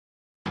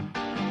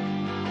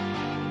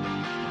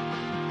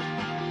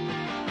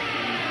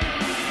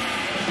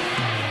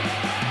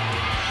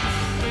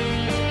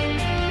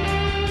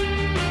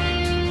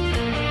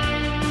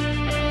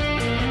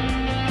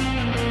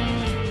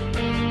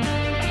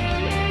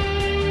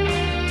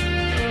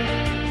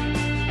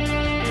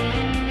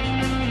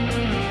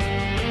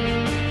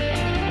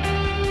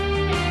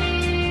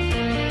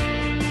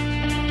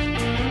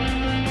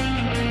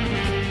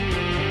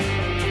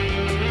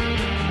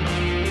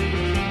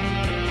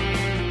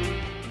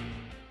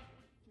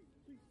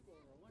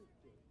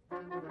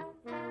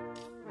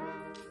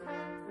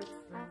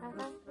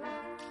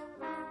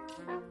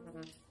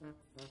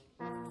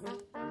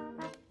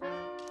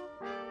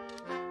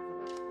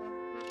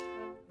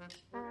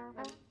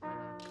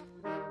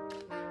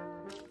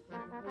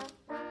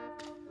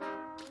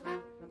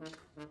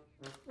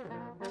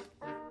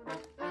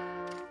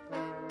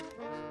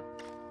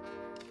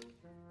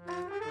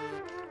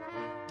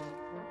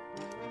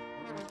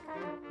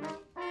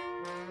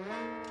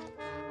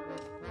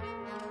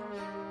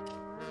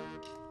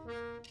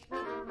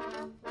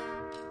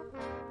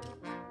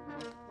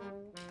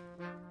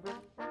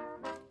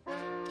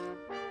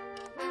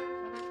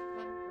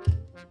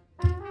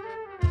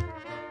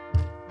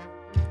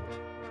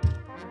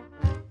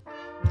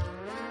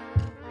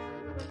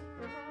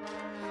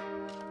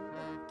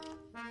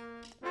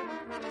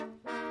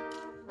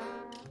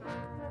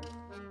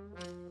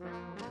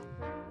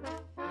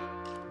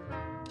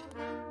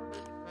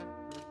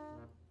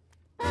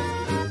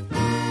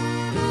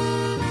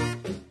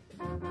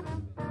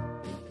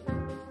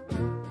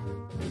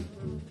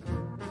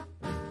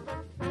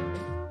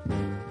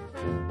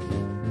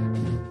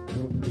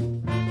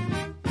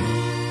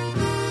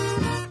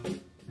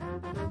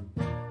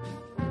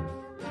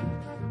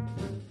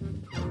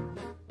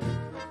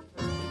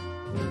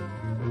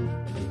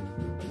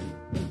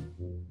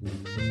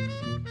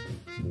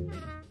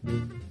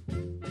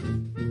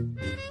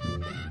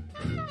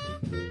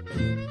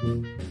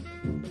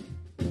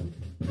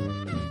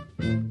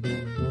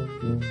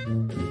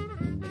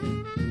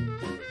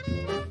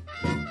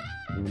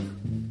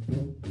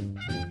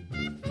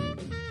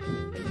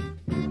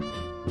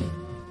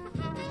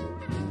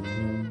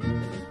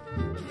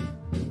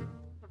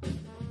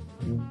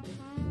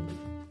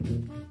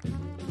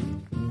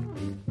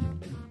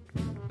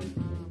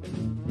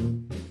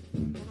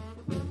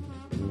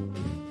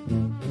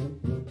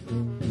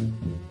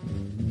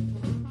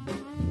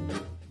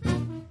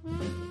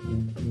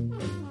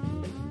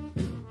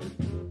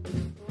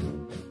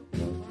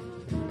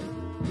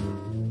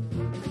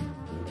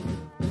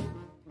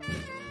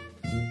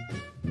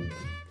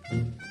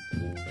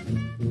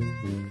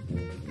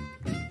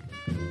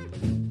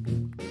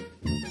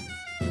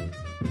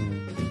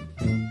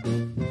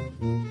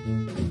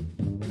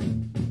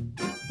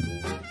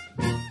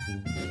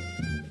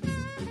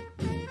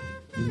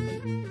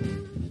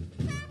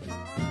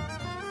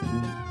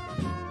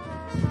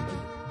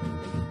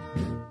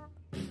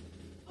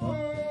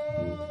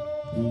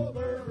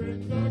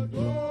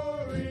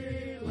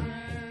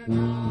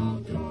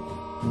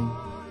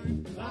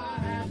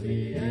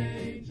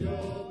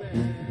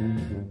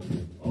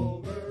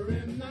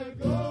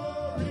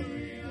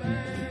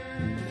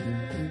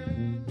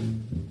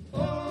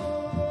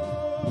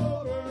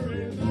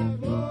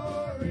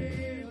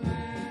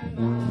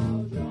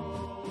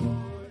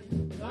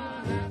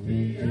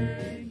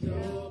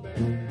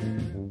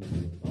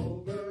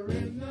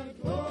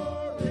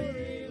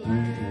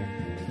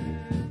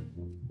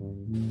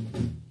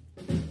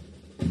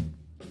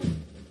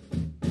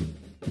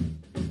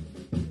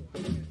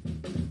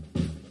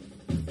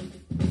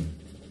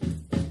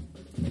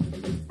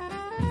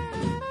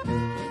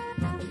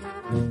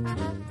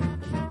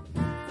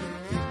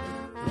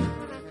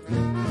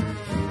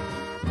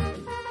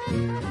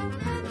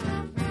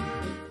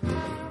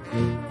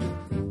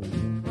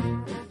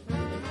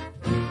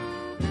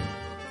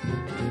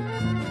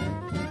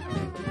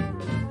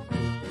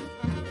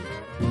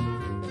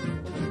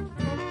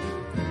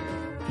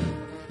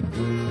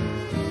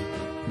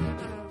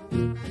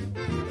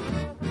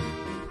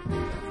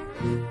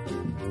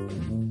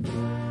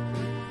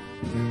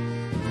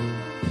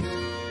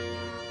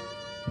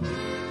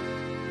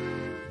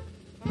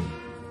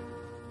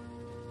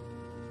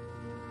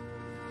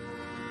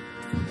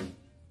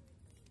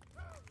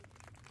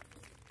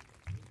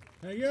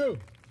Hey, you.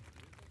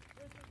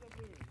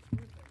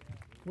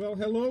 Well,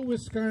 hello,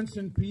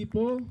 Wisconsin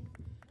people.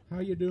 How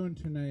you doing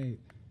tonight?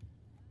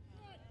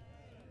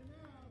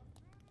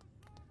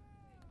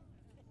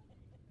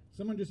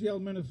 Someone just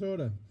yelled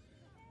Minnesota.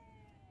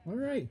 All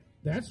right,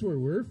 that's where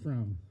we're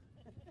from.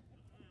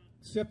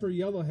 Except for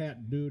Yellow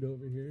Hat dude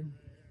over here.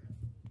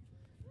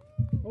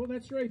 Oh,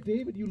 that's right,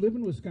 David. You live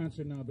in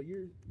Wisconsin now, but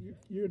you're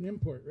an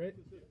import, right?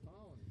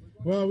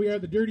 Well, we are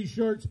the Dirty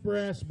Shorts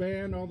Brass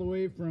Band, all the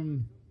way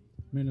from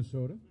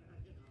Minnesota.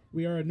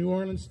 We are a New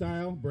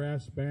Orleans-style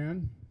brass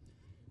band.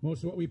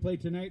 Most of what we play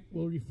tonight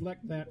will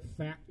reflect that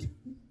fact,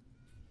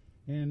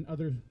 and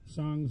other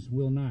songs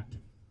will not.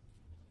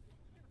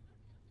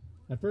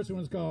 That first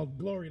one is called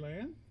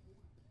Gloryland.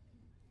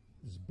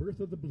 It's Birth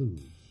of the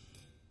Blues.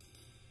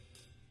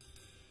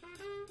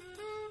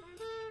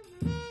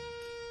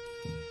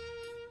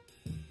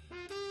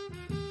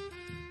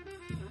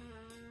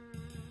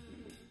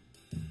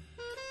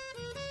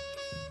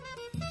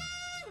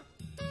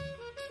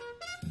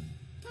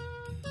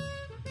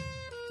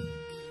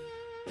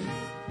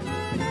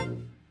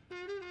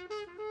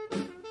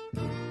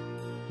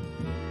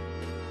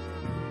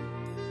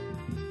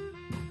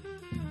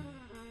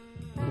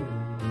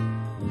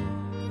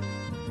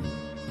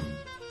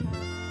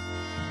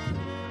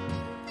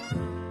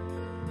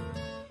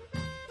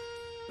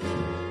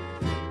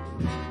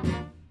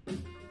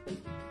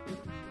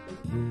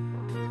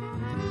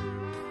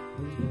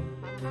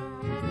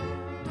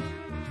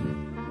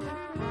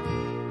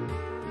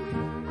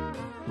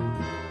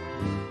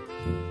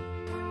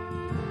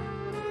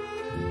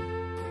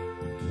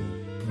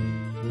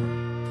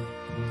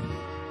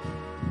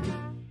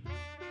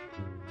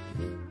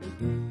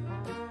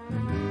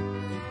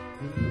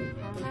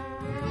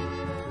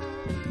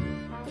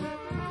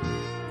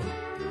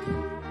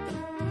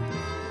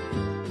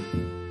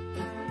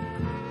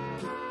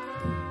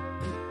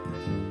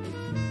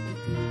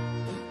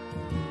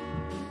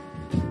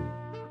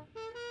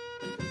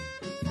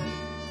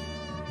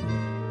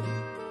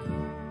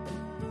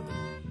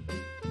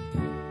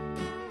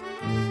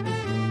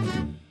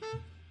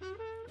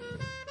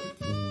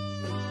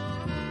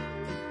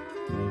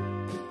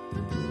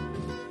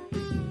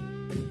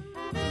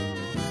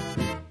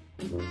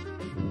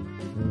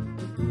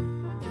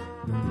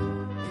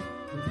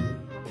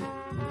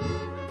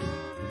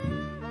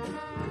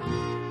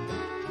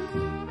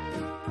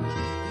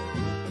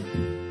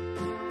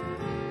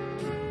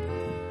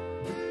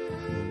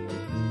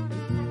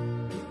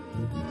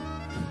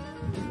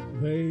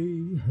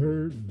 They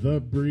heard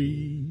the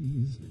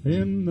breeze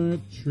in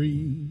the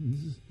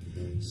trees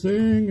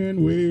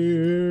singing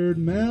weird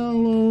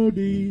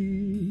melodies,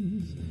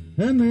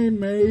 and they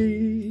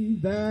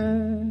made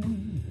that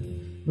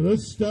the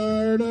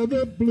start of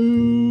the blues.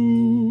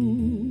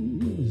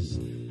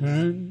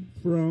 And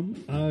from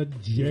a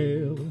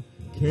jail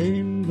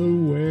came the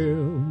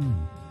wail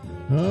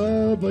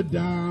of a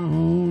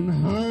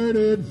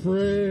downhearted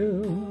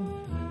frail,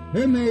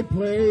 and they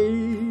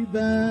played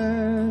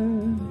that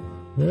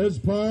as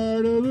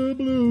part of the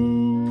blues.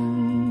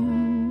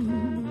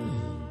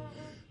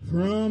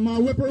 From a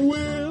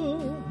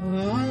whippoorwill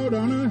out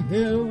on a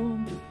hill,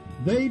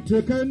 they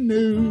took a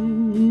new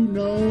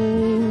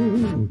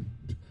note,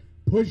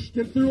 pushed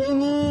it through a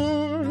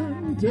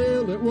horn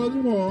till it was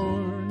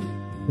worn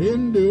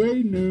into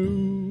a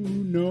new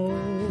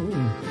note,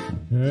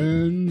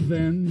 and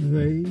then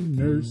they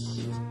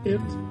nursed it,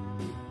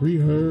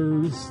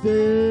 rehearsed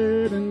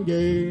it, and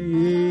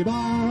gave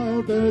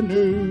out the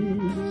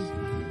news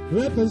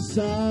that the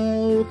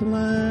Southland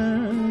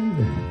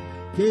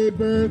gave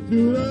birth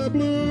to the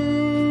blues.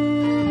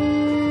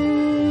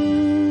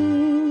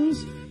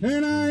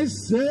 And I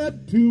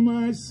said to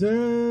myself,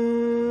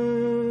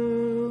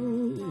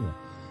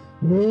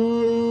 what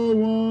a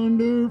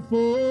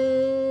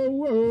wonderful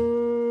world.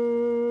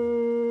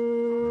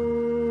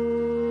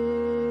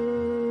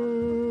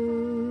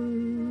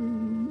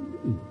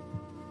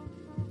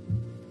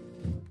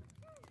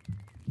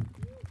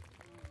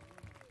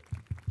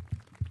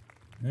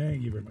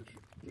 Thank you very much.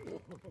 Let's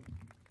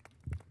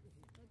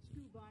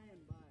do by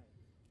and by.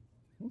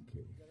 Okay.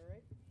 Is that all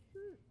right?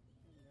 Sure.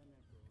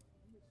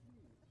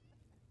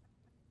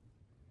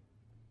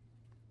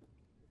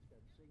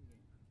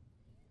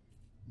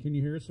 Can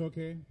you hear us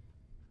okay?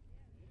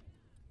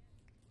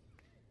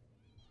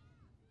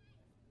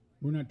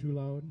 We're not too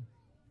loud?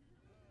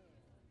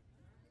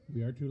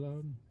 We are too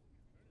loud?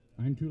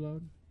 I'm too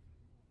loud?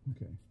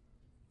 Okay.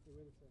 Hey,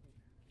 wait a second.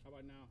 How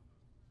about now?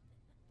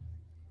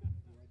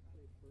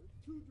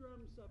 Two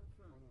drums up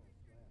front.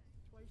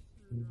 Twice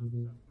through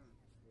drums up front.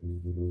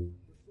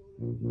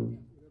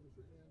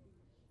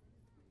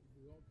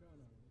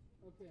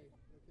 Okay,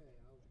 okay.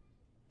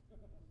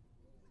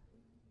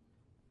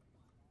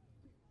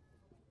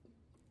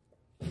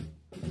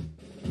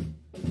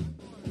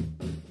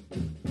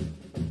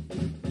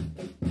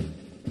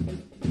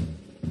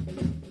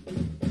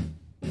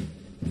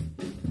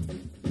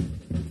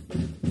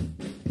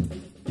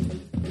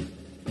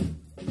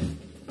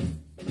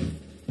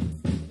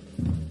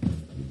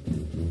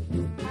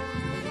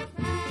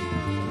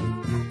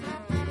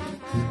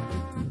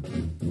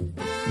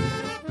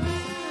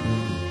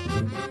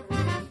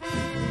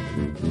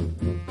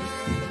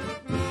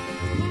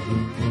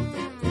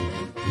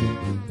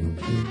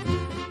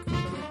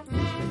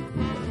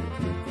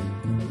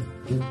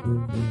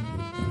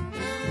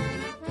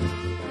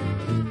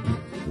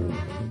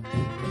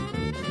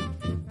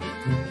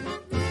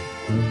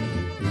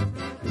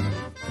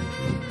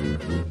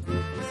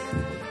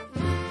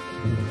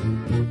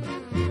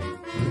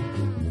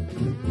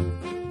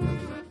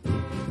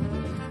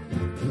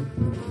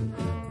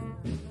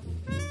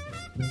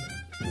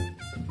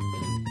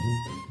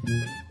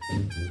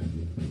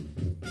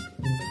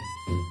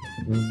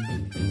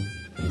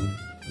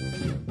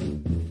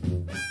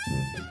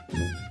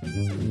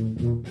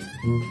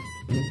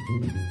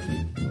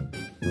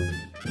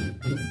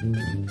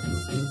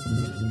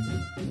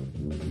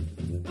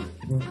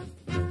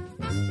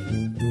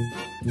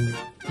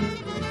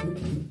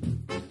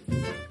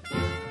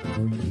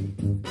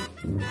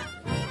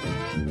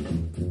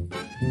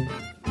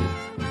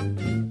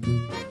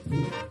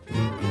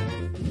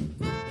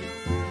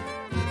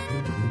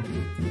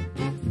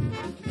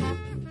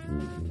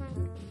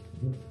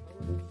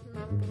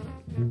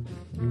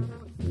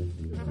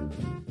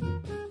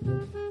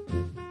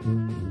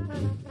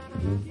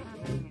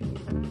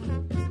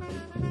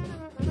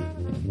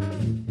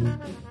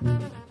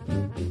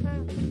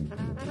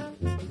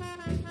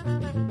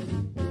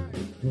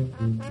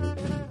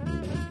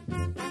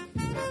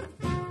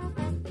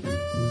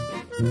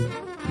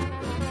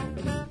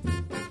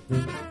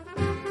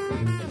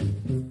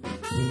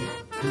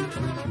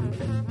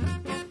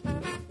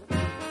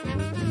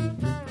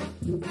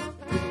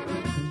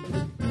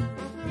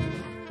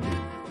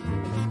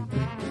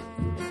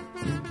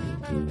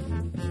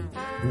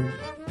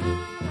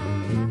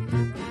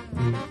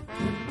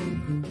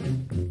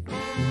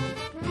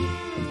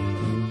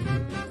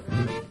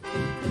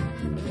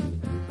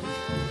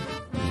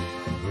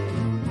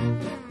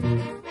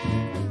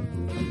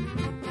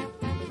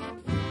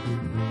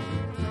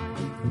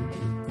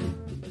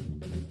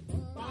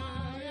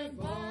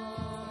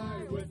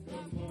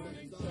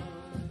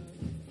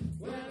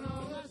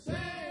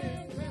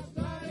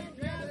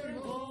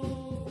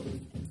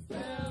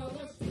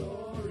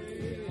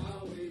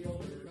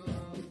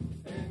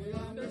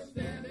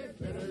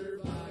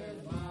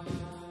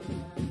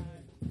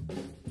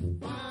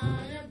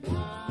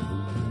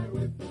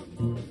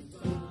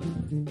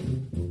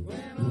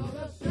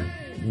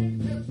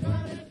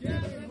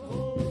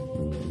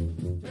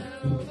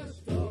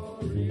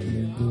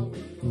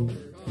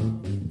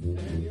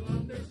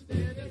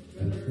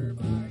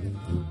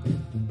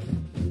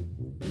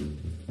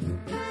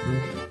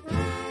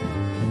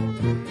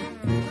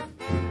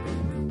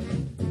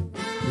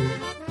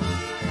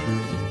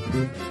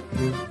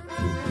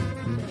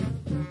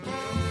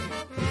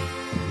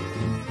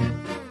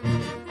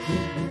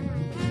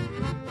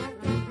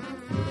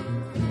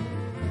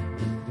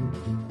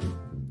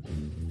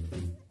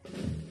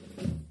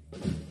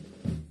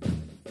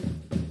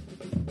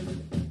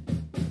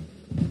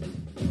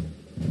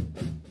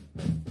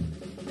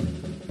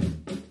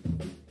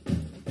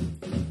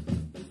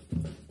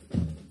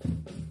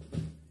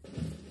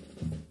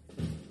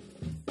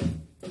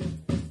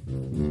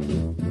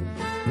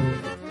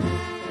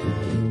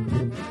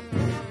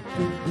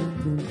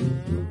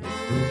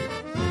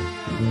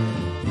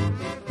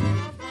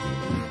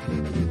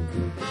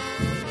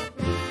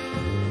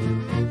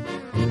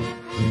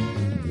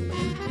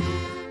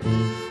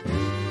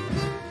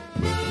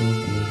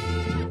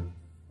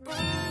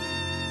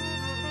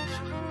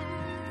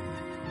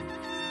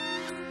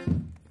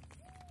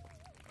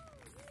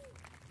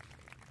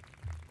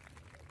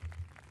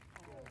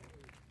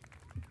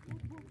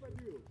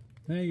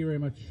 Thank you very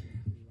much.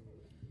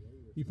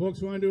 You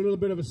folks want to do a little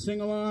bit of a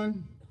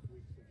sing-along?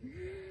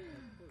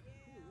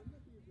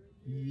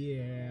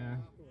 Yeah.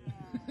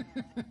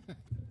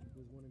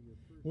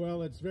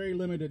 Well, it's very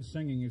limited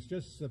singing. It's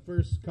just the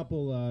first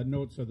couple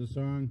notes of the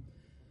song.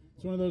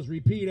 It's one of those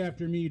repeat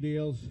after me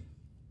deals,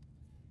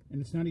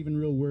 and it's not even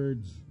real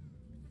words.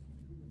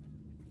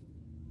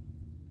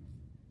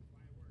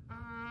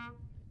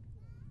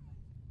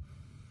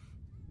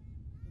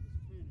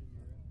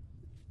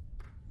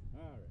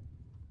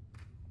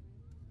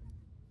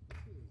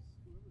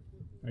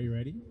 Are you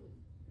ready?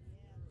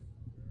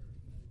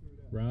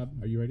 Rob,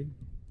 are you ready?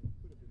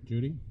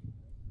 Judy?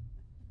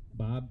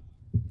 Bob?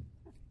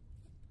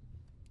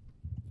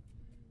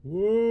 Whoa,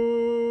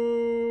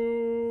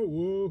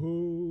 whoa,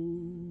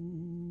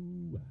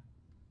 whoa.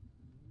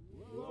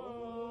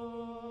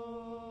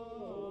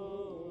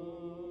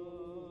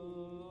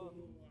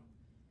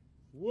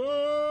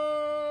 Whoa,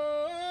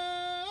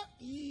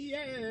 yeah.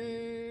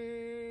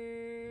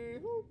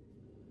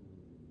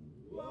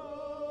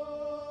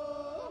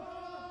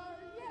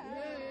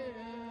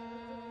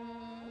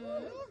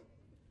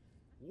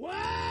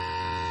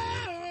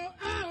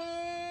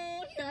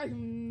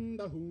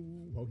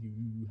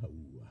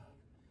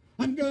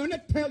 I'm gonna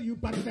tell you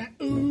about that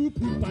ooh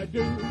poop I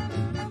do.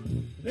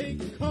 They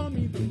call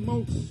me the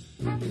most.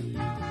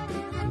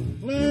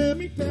 Let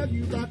me tell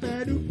you about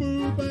that ooh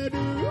poop I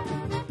do.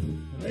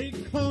 They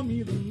call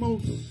me the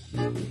most.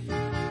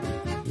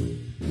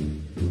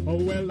 Oh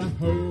well,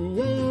 ho,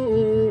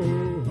 oh,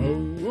 ho,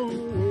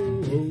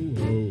 oh, ho,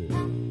 ho.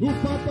 Ooh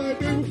papa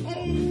do.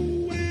 Oh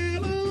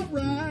well,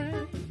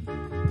 alright.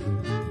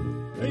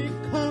 They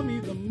call me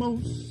the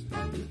most.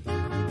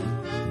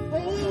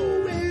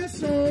 Oh,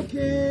 it's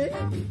okay.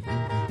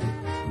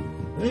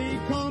 They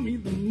call me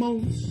the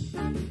most.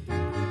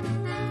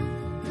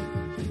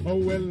 Oh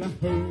well,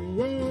 ho,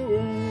 oh,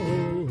 oh,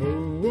 oh,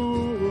 oh,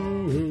 oh,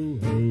 oh,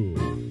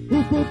 oh.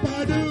 Oop, oop,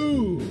 I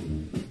do.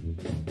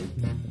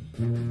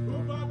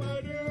 Oop,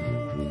 I do.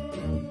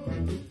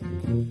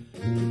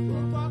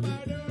 Oop, I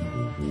do.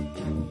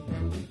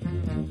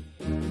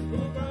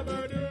 Oop,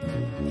 I do.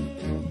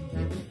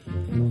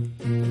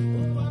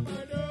 Oop,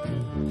 I do.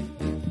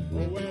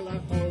 Oh well,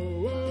 ho,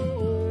 oh,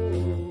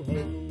 oh, oh,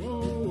 oh,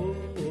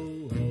 oh,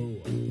 oh.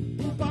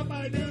 Oop,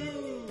 I do.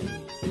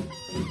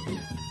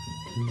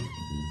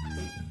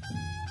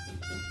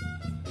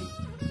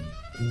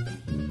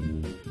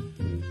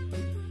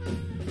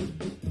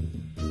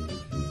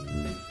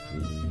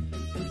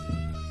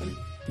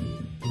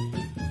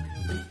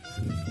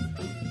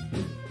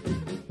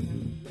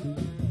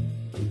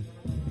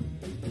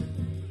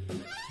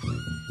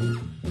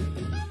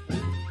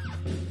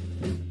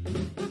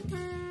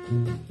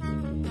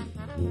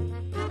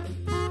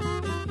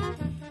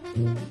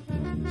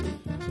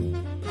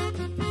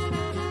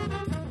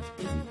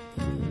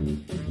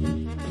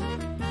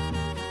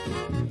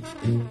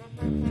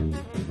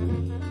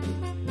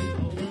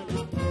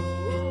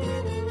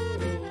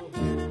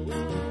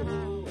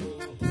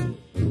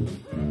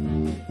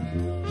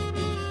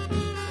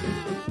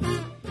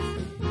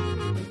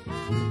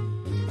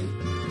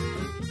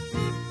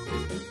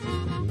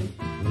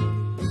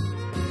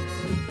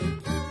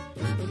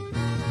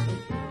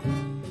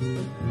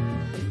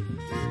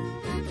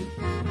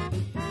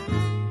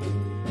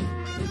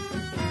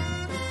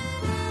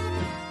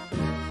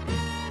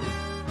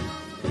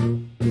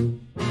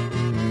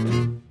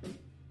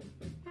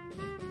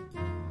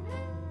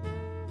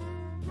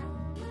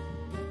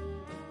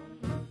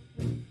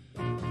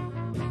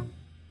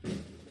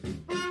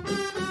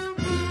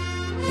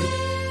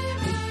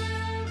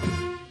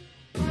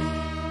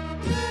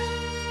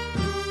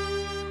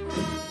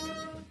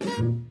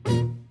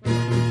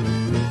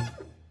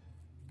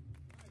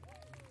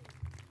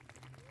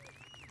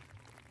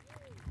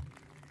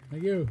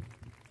 Thank you.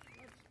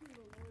 Let's do the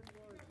Lord,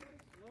 Lord.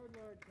 Lord,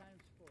 Lord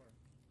times 4.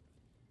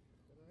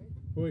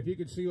 Boy, if you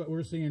could see what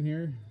we're seeing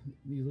here,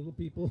 these little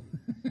people.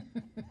 The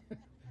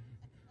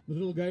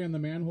little guy on the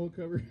manhole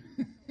cover.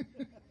 He's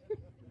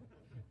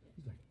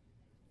like,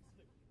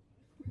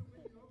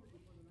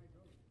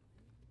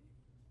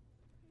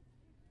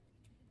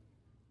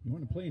 you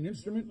want to play an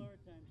instrument? Lord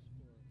times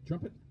 4.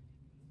 Trumpet?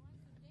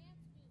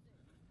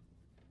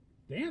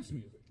 Dance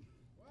music.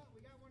 Well,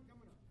 we got one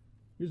coming up.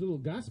 Here's a little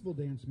gospel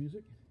dance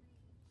music.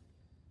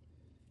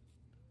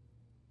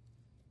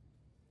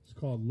 It's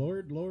called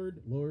Lord,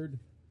 Lord, Lord,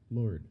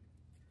 Lord.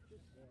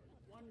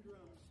 One drum.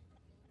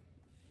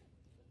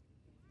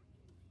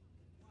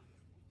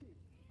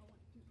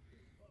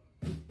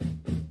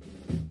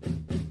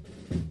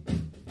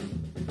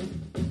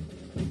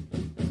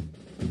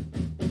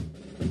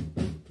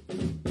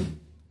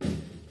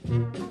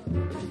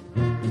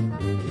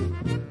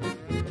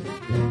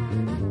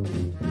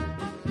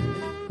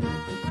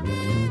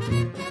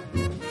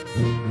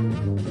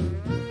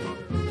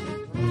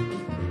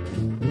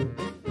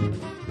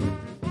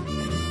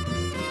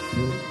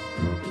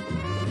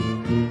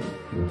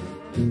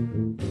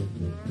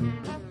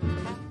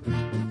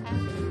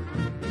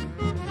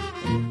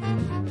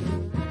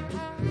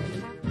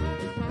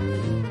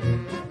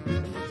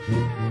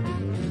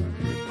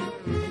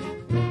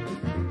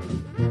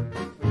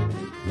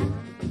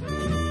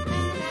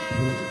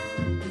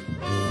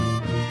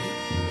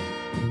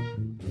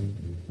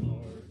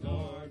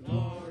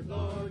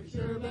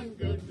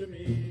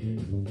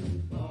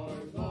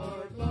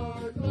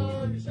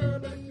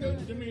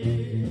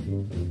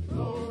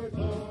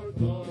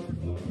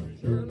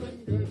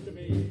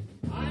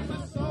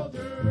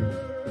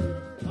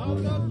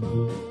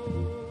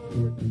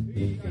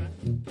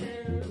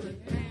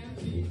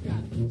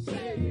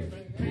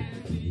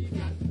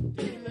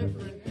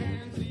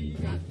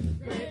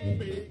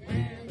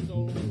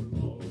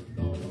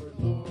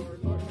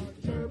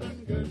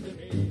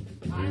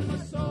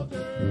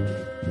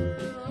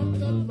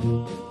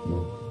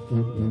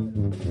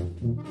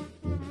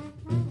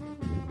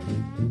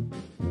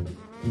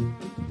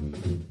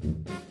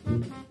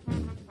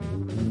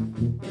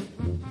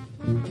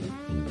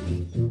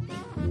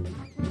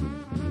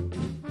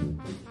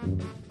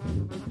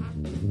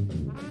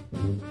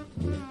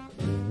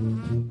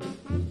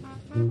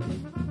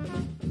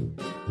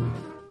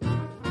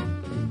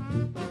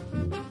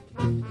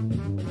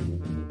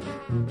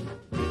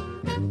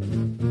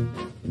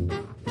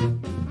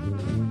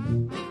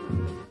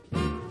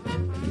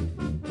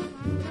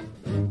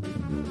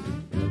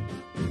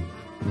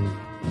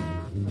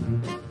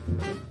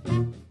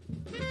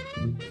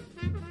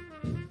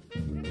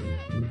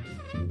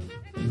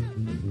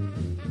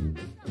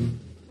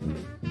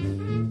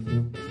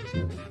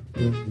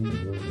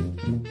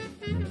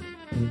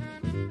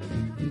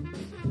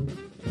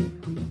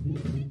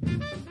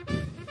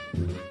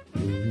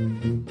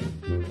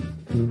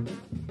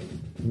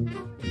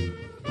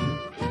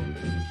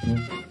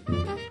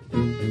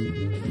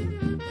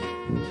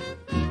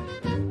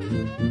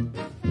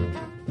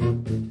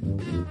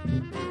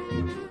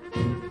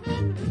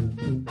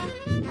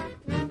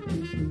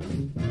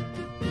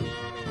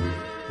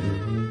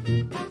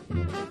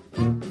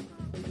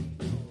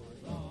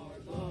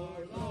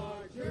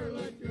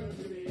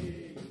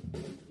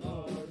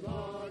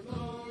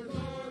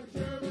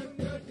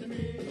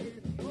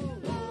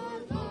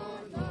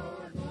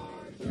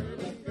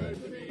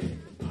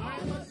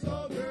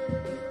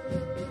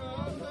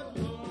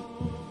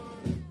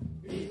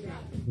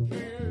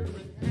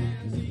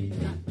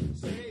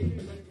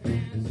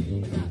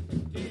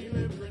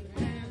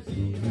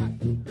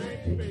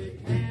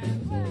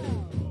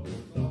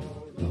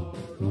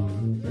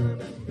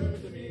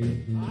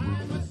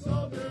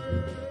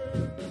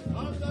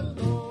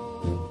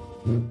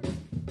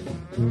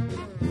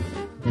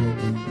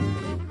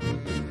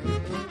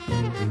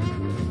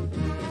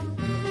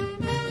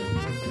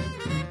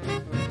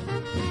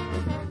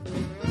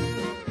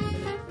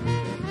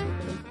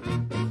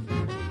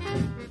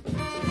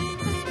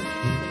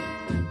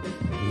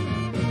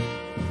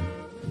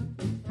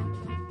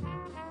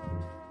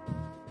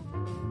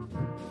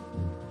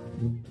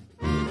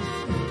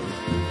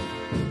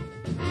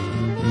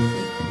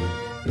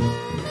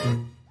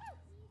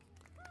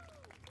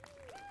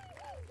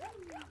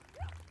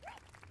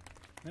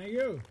 Thank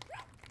you.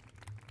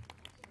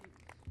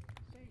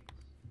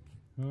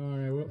 All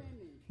right, well,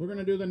 we're going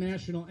to do the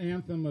national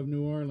anthem of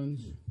New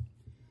Orleans.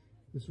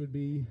 This would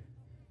be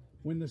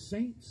When the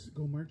Saints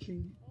Go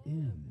Marching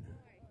In.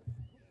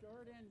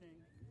 Short ending.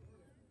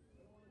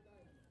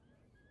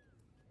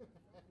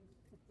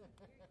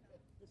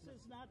 This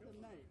is not the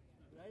night,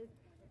 right?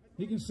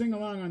 You can sing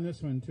along on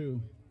this one,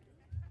 too.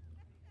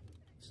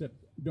 Except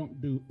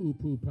don't do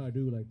oop pa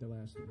doo like the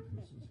last one.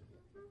 This is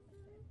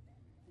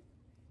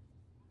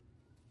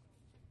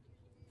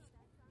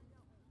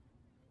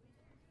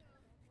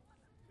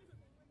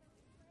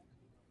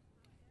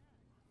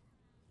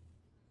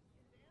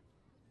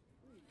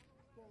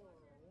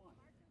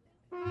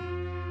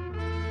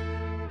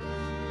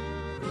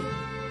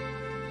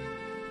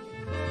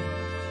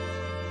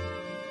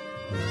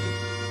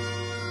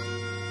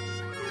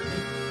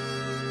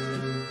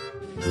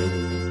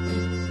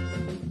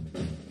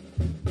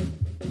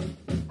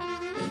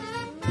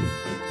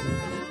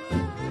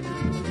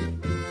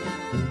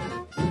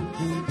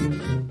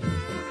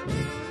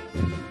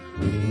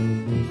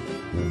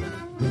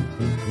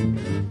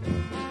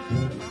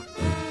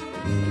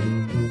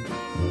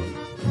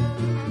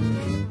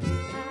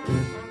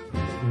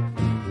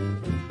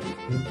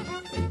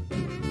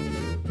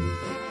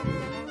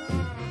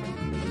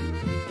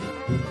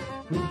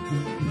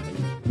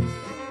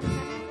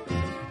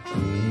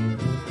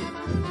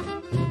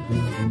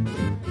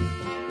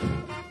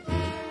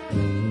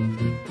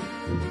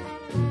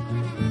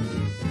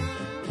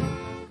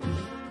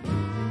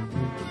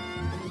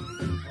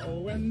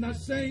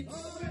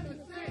saints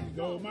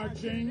go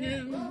marching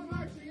in.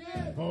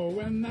 Oh,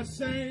 when the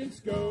saints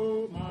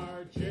go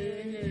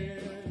marching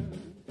in,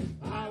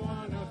 I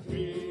wanna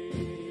be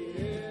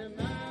in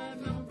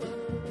that number.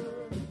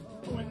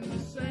 When the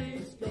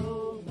saints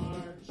go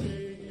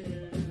marching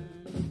in,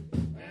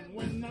 and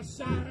when the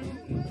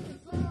sun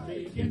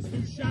begins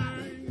to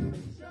shine,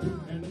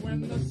 and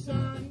when the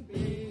sun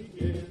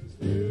begins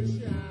to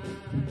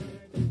shine,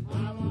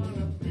 I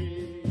wanna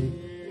be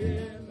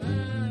in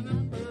that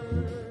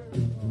number.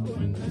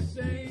 When the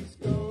saints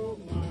go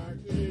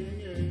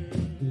marching in.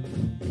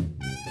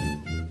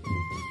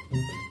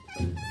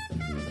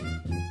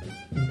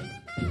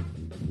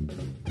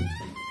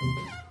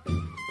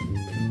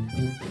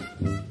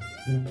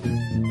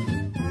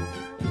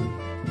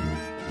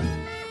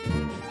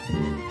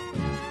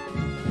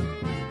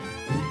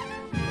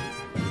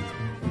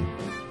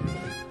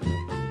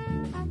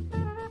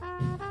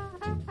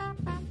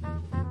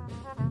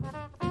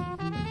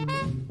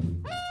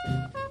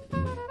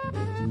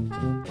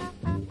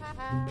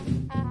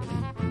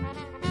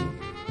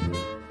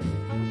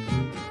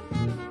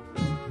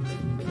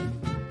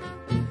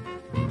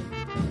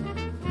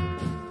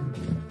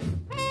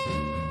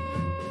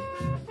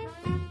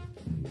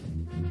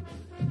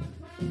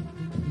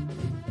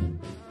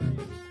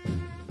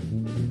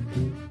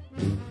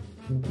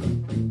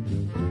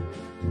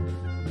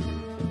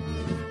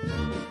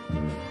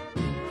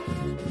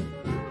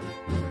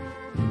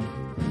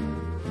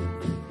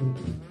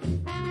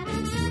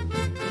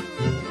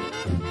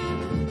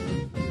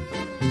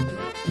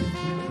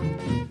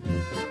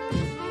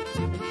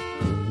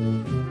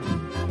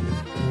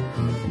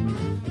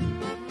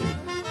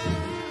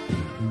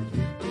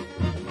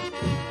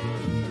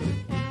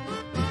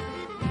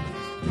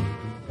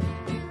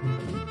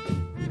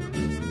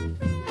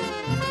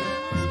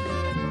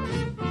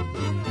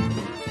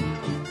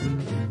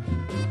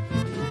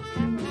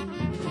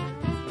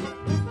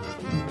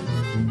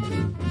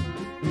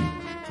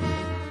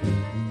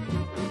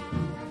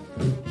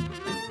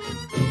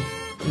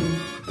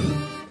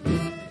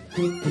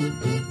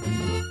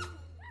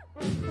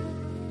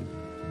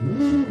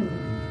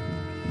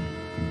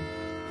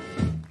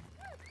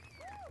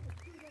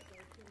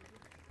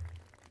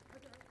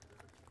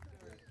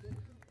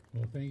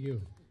 Well, thank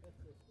you.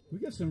 We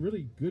got some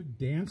really good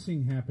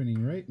dancing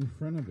happening right in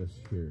front of us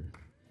here.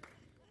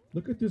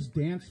 Look at this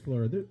dance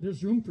floor.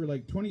 There's room for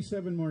like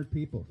 27 more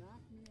people.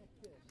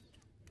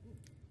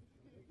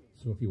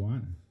 So if you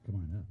want to, come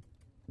on up.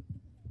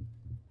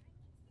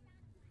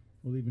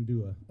 We'll even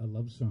do a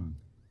love song.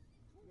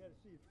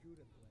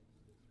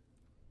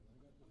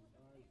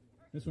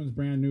 This one's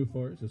brand new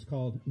for us. It's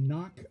called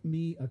Knock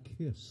Me a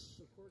Kiss.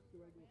 You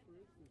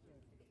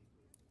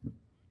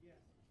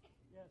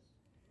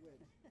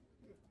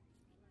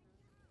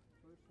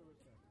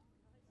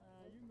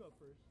can go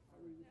first.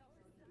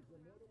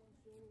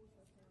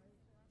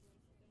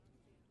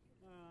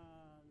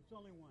 It's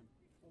only one.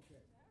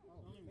 Okay.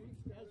 Only one.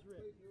 As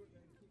written.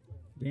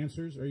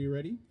 Dancers, are you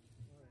ready?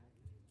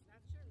 Not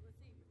sure. Let's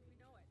see. We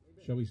know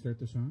it. Shall we start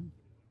the song?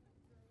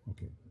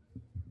 Okay.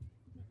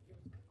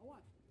 A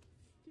one,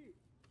 two,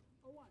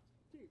 a one,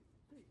 two,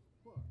 three,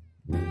 four.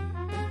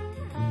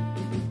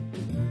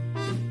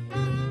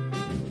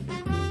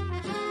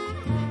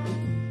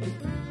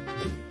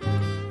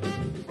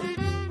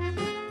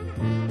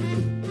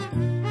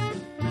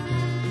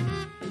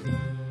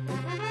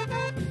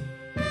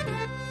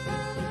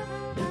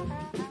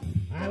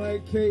 I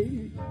like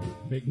cake,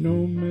 make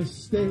no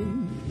mistake,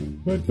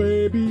 but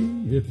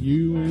baby, if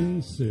you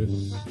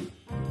insist,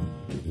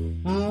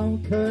 I'll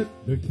cut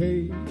the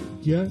cake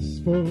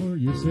just for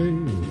your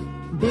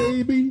sake.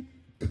 Baby,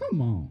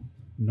 come on,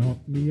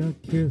 knock me a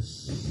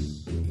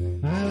kiss.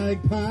 I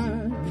like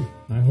pie,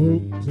 I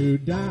hope to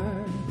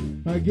die.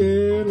 I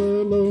get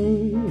a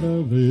load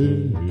of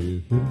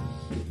this.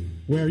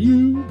 Where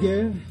you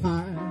get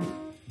high,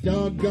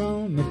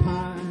 doggone the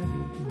pie.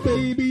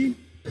 Baby,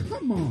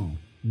 come on,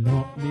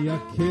 knock me a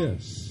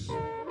kiss.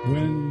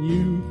 When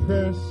you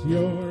press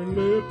your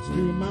lips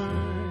to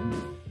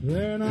mine,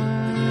 then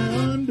I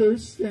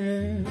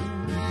understand.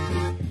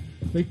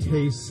 They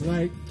taste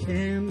like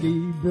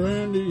candy,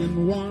 brandy,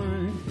 and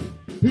wine,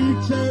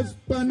 peaches,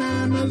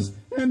 bananas,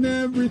 and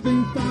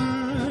everything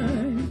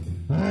fine.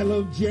 I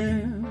love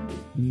jam,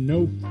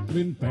 no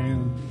flim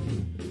flam.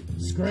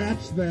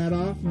 Scratch that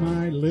off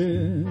my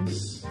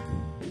list.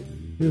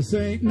 This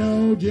ain't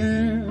no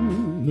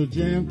jam, the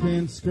jam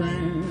can't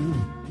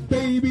scram.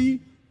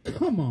 Baby,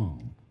 come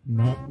on,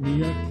 knock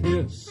me a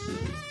kiss.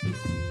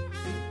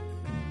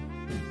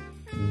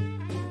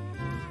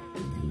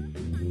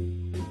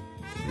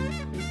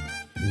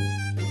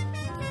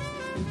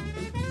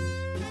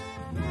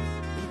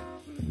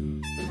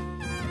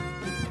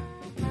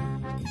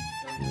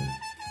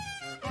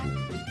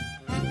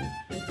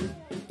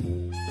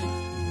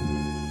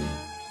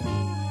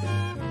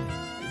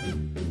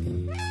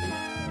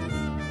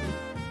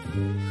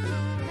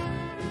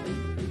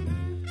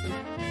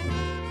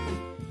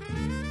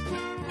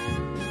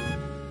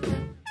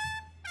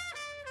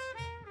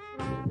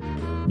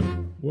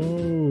 Whoa,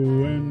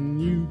 when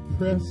you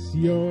press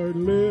your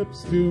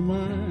lips to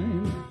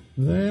mine,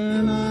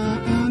 then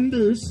I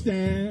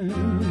understand.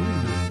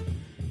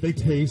 They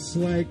taste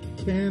like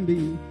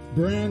candy,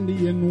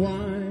 brandy, and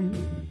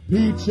wine,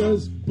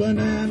 peaches,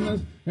 bananas,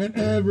 and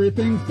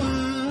everything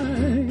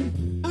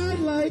fine. I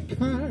like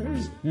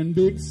cars and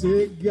big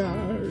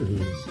cigars,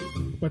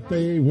 but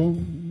they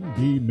won't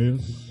be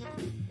missed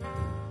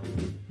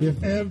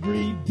if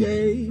every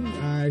day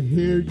I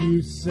hear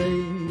you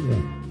say,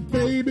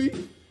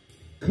 baby,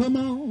 come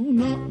on,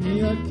 knock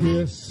me a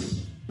kiss.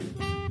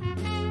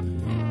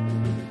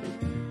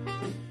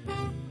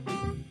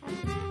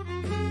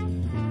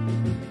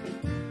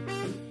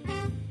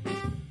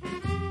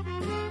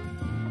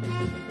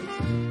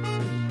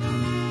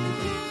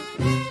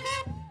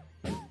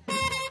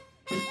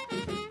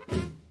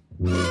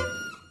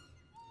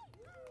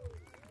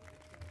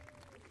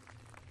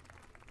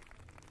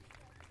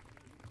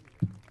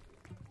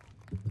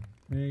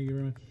 Thank you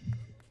very much.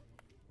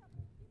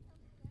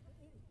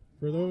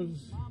 For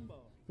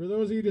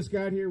those of you who just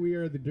got here, we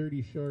are the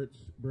Dirty Shorts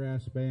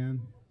Brass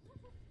Band.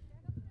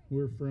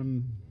 We're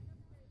from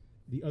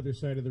the other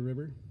side of the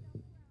river.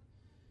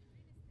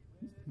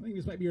 I think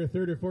this might be our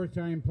third or fourth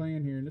time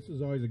playing here, and this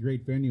is always a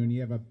great venue, and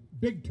you have a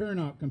big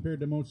turnout compared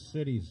to most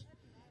cities.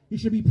 You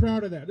should be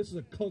proud of that. This is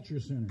a culture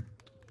center.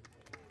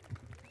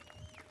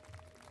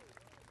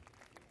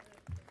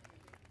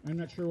 I'm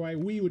not sure why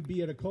we would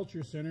be at a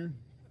culture center,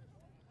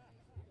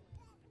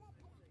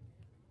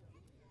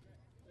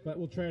 but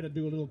we'll try to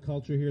do a little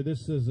culture here.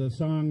 This is a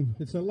song,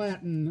 it's a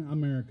Latin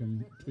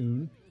American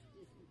tune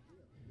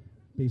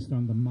based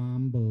on the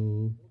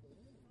mambo.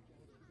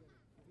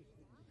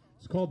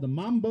 It's called the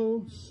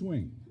Mambo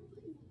Swing.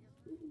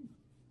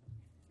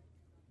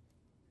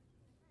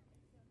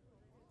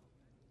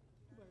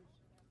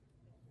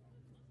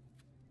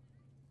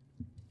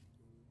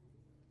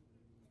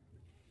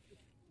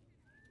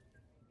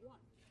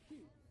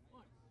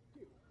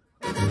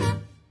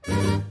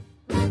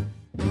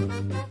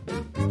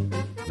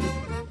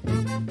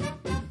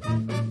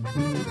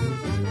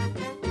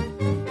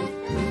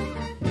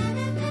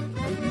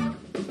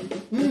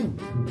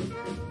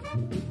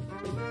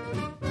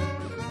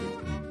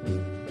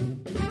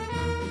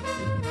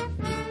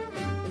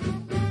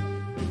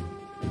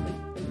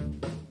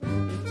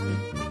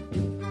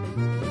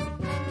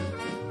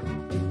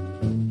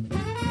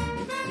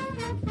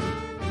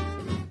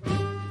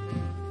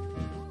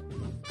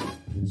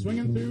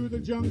 Swinging through the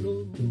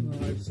jungle,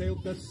 I've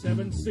sailed the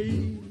 7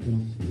 seas,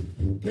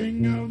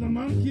 king of the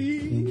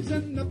monkeys,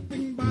 and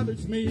nothing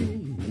bothers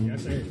me. I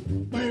say,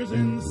 fires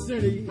in the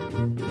city,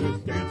 there's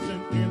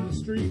dancing in the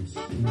streets,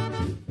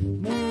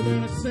 more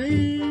than a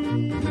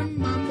scene, and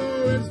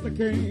mambo is the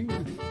king.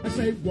 I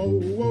say, whoa,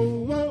 whoa,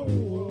 whoa,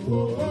 whoa,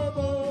 whoa,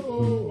 whoa,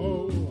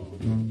 whoa, whoa.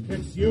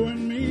 It's you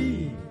and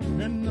me,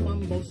 and the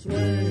mambo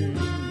swing. I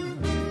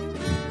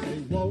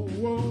say, whoa,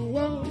 whoa,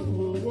 whoa,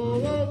 whoa, whoa,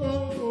 whoa,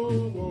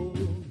 whoa, whoa.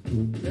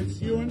 It's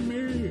you and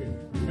me,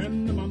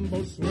 and the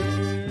mambo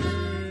swing.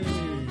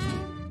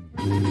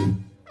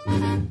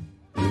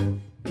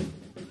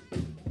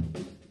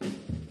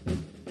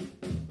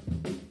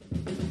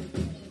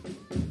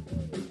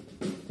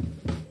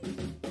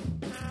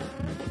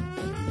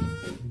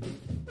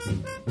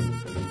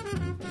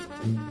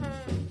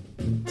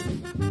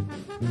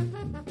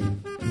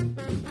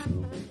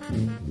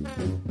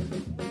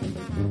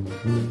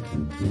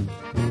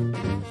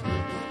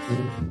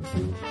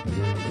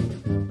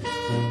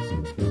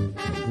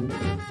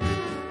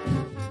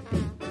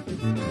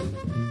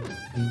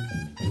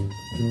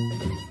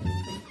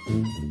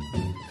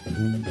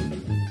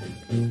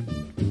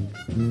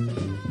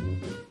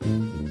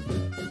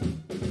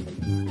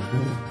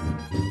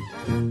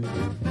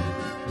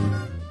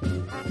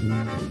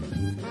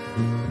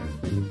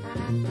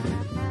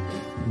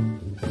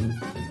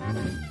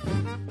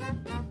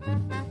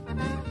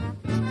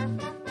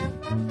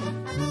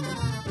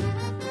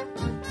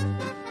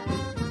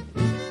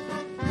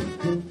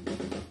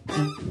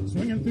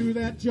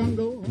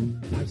 Jungle,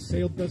 I've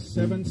sailed the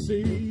 7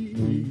 seas,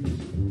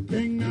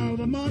 king of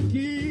the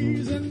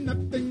monkeys, and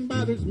nothing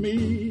bothers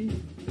me.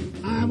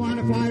 I want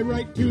to fly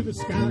right to the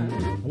sky,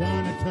 I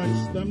want to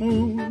touch the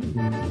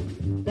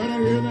moon, but I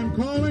hear them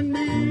calling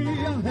me,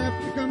 I'll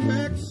have to come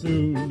back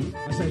soon.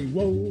 I say,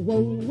 whoa, whoa,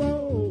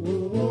 whoa,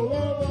 whoa, whoa,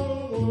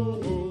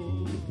 whoa,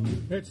 whoa.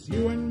 It's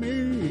you and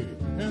me,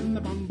 and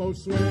the mambo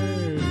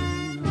swing.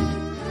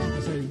 I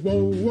say,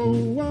 whoa, whoa,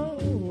 whoa,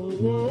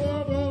 whoa,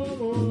 whoa,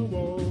 whoa,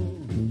 whoa.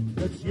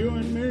 It's you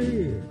and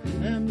me,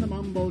 and the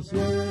mambo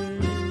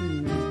swing.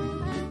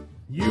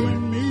 You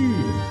and me,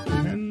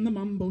 and the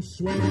mambo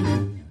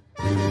swing.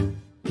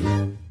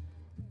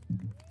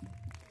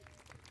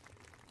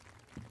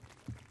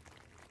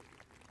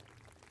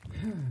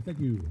 Thank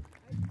you.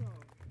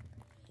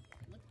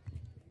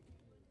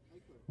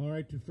 All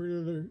right, to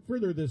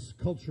further this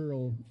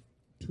cultural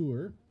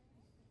tour,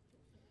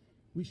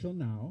 we shall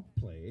now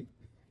play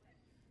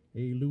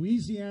a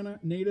Louisiana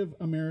Native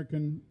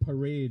American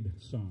parade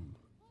song.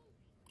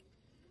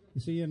 You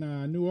see, in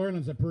New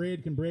Orleans, a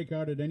parade can break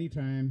out at any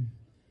time,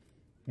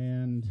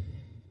 and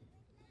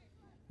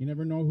You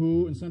never know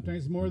who, and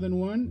sometimes more than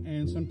one,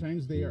 and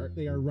sometimes they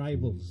are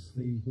rivals.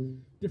 The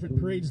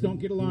different parades don't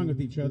get along with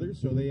each other,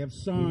 so they have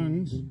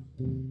songs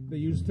they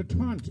use to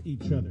taunt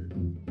each other.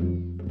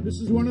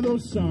 This is one of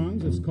those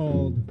songs. It's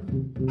called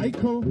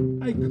Aiko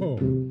Aiko.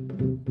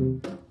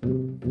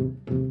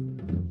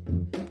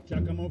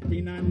 Giacomo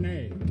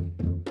Pinane,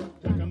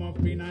 Giacomo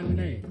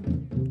Pinane.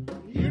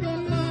 You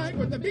don't like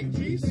what the big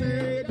G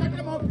say,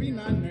 Giacomo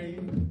Pinane,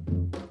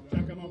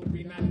 Giacomo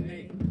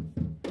Pinane,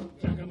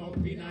 Giacomo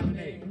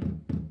Pinane.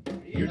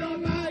 You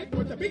don't like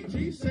what the big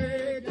G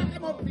say,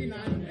 Giacomo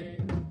Pinane.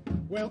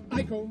 Well,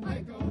 Aiko,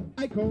 Aiko,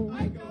 Aiko,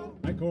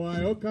 Aiko, Aiko,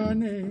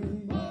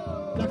 Iokane.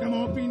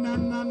 Giacomo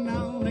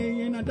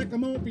Pinane, and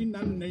Giacomo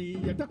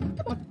Pinane.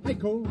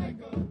 Aiko,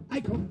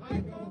 Aiko,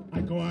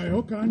 Aiko,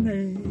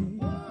 Iokane.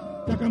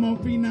 Giacomo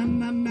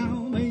Pinane,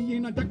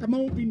 and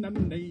Giacomo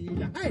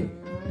Pinane. Hey!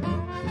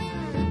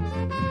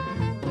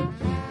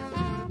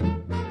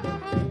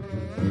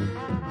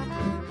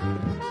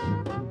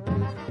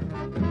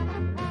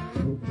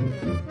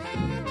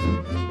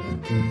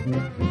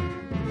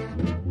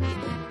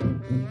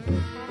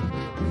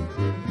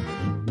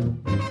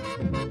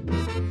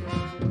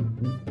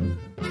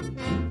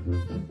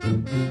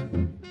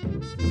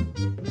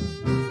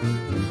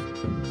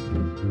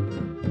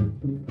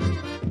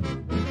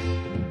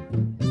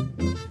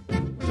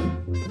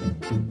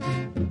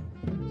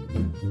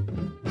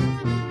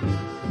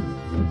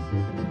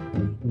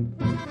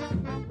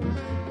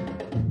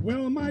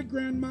 Well, my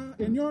grandma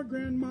and your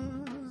grandma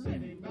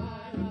sitting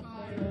by the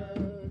fire.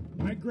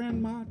 My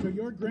grandma to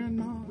your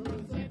grandma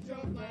will set your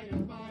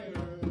flame fire.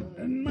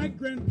 And my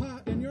grandpa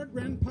and your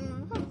grandpa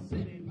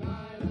sitting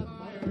by the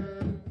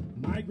fire.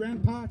 My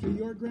grandpa to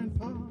your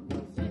grandpa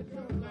will set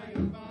your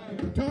flame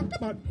fire. Talk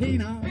about hey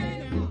now,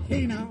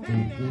 hey now,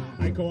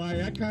 Aiko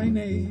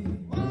Iakaine.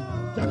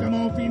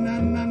 Giacomo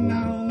Pinane,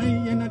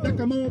 and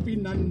Giacomo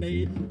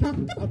Pinane. Talk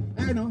about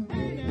hey now,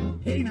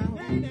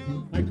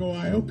 Aiko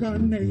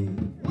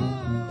Iokane.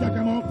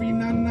 Giacomo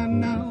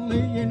Pinane,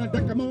 and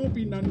Giacomo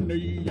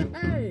Pinane.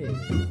 Hey!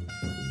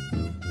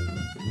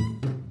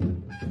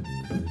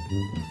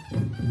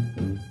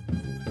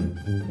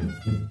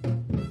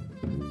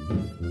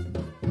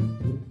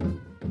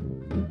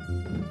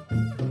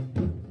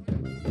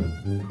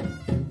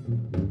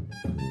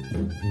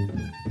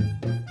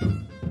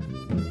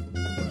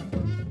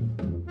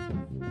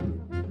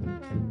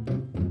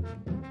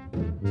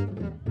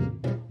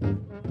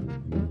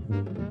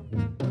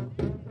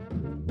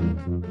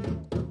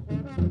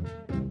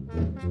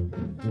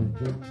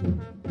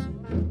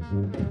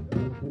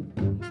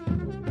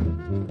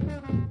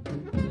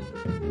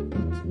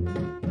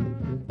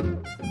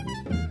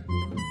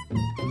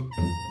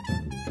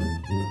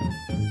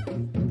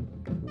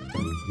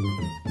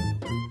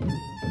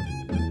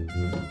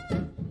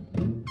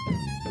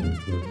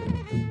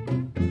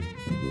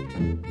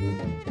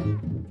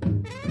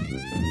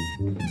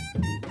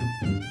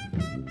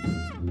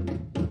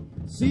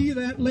 See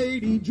that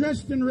lady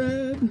dressed in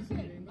red?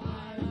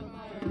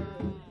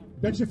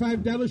 Bet you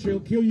 $5 she'll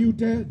kill you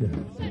dead.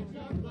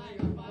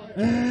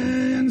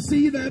 And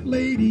see that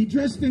lady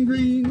dressed in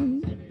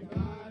green?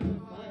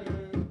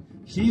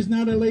 She's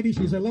not a lady,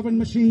 she's a loving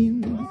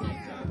machine.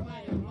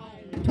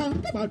 Talk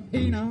about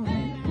hey now,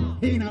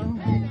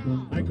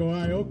 Aiko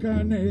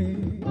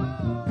Iokane.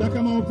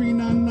 Giacomo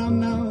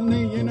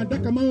Pinane, and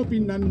Giacomo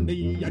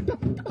Pinane.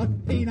 Talk about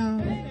hey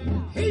now,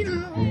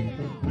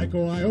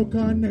 Aiko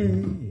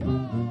Iokane.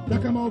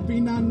 Giacomo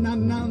Pinane,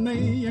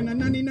 and a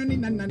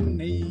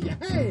nanny.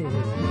 Hey!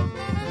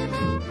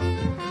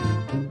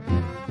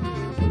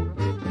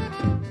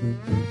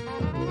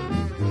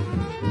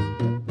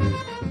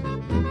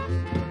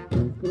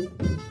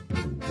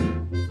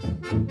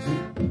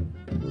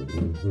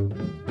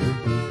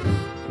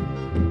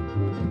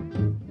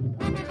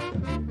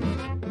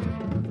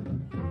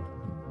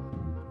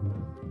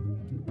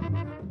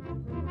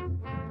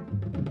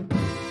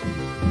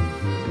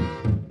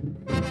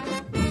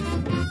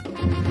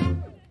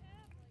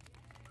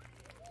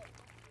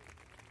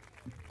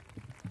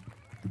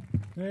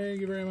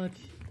 Thank you very much.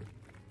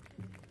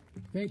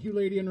 Thank you,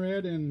 Lady in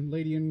Red and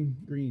Lady in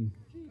Green.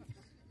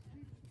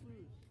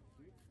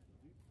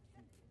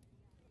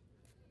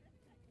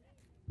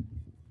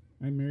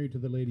 I'm married to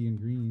the Lady in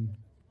Green.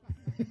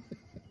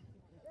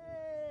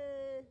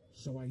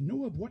 So I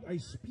know of what I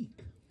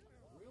speak.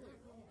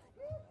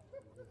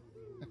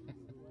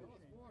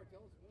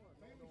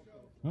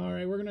 All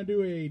right, we're going to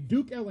do a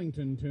Duke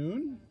Ellington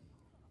tune.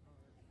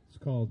 It's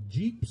called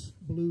Jeep's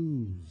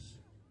Blues.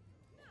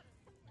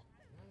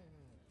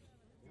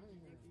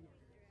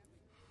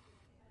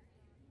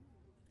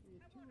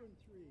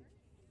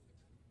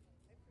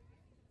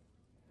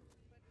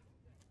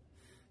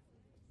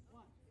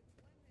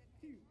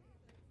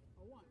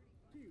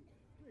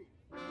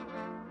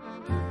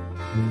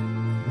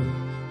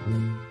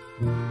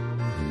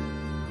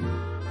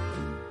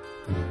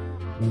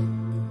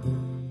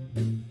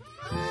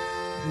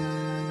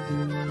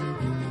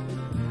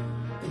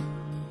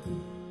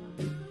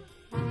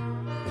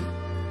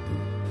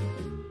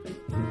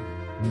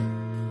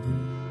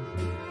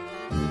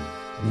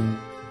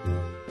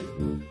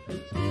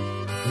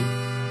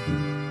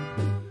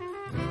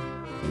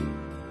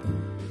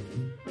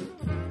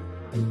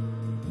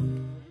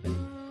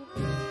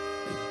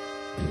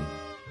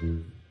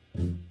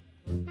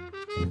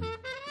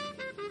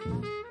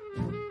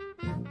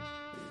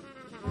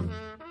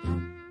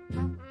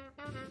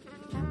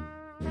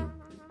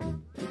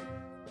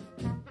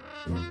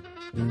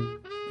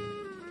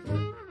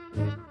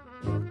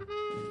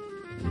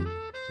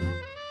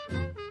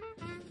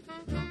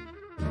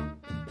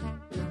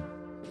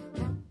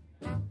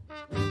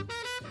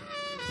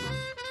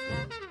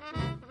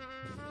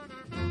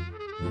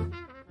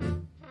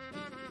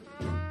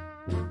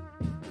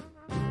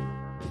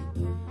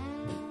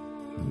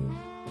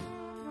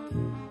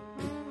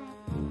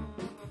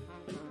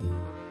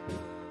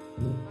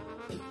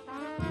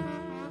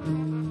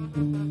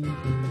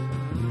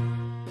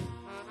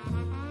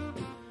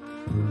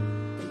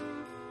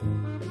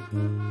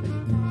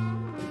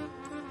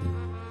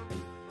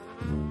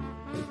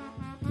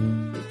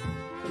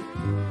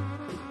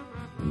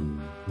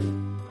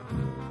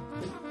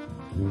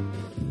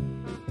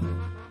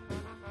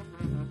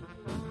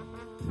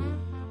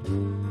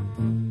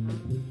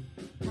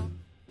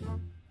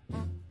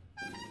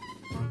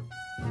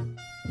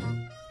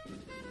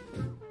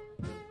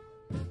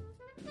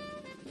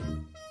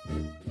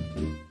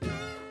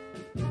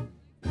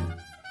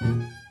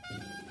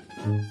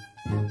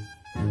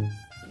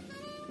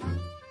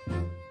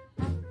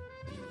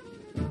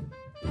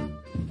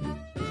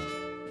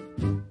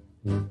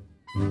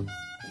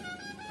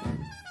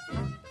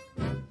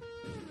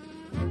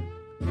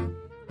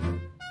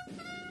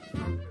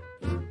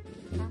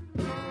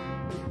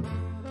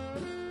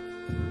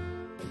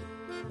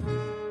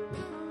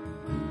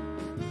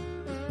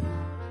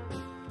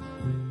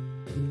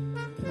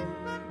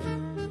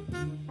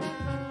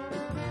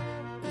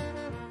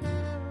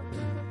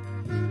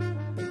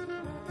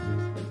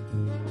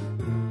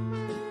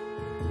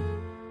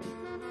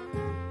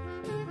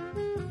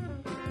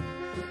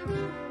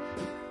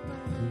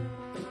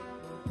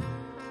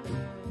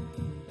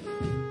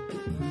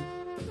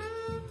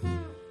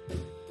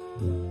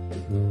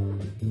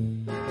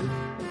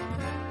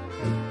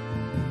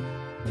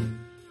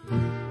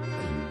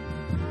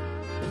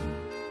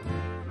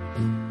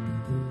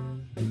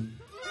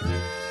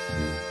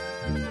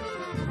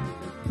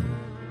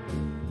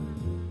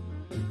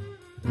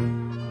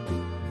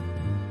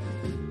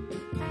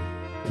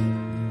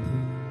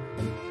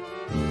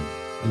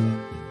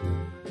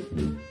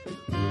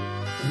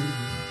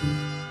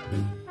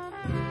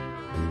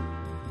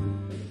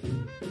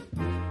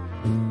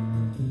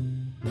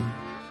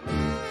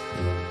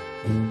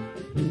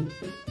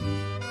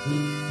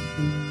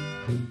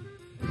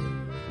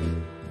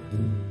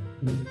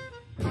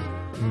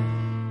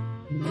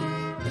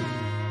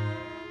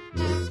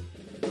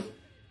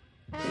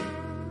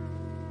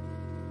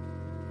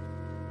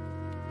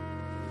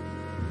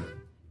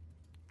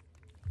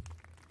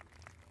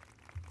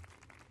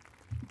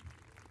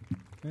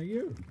 Thank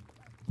you.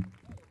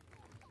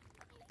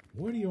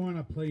 What do you want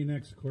to play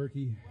next,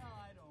 Corky? Well,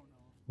 I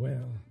don't know.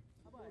 Well,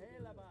 How about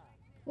Hey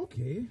Laba?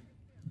 okay.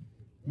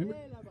 Remember,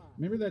 Hey Laba.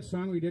 remember that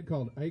song we did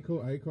called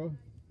Aiko Aiko?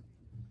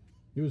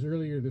 It was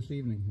earlier this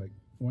evening, like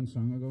one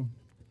song ago.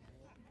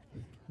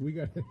 We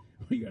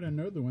got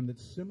another one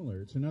that's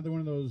similar. It's another one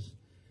of those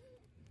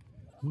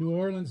New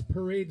Orleans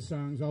parade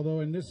songs,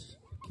 although in this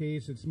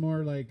case it's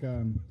more like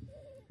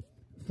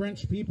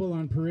French people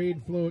on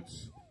parade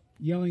floats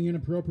yelling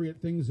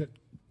inappropriate things at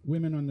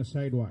women on the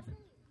sidewalk.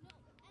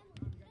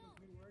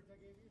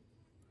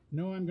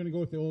 No, I'm going to go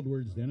with the old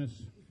words, Dennis.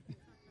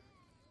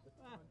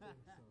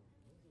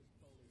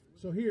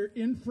 So here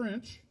in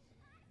French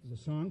is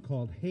a song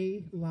called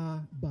Hey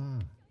La Ba.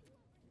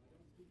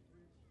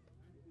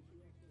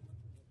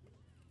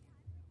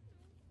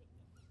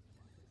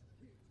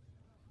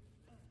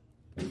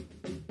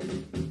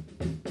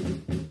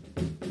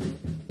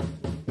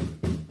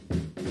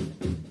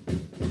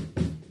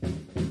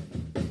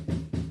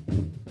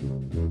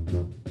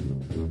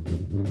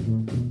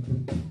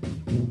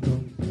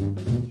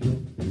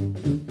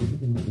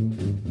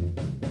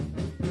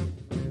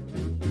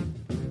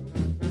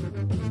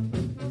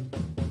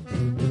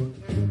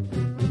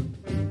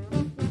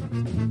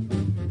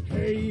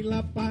 Hey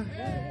la ba,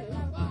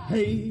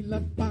 hey la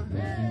ba,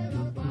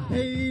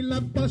 hey la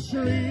ba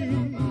chérie,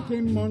 tout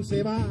le monde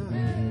s'en va.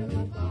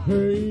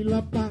 Hey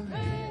la ba,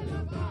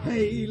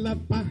 hey la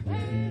ba,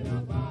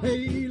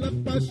 hey la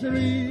ba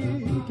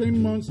chérie, tout le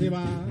monde s'en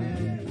va.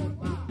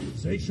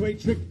 Say chouette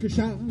trick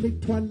Charlie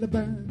toi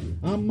là-bas,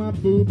 à ma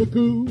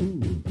boubacou.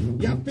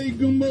 Y'a fait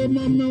gumbo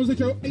momos et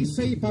yo et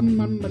say pas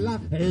mamala.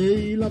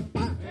 Hey la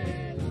ba,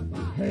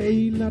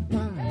 hey la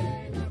ba.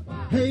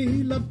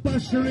 Hey la ba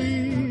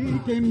chérie,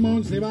 tout le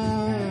monde s'en va.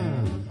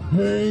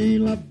 Hey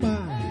la ba,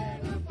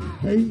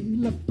 hey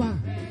la ba,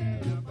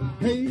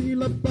 hey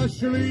la ba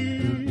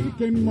chérie,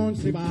 tout le monde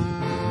s'en va.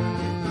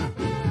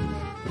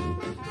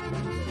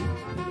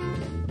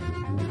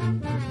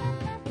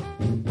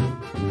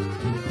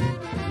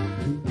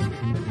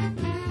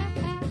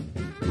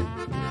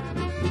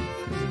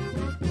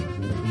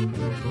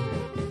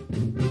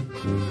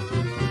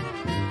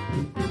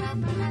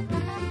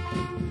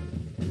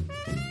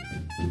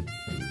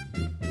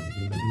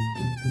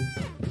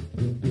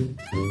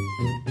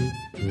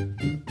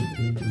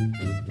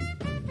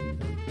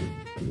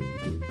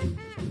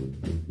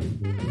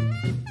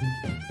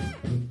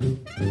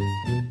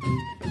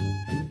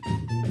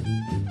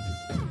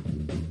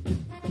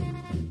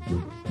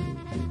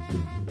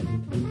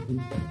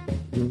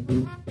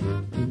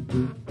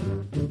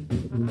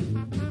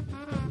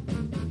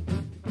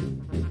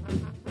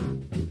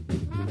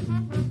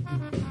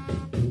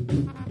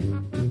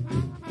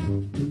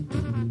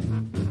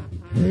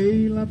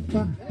 Hey la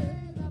ba,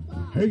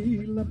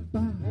 hey la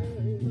ba,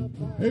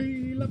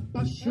 hey la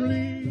ba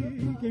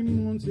chérie, tout le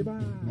monde s'en va.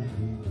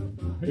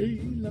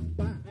 Hey la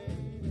ba,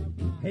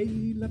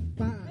 hey la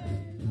ba,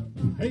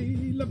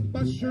 hey la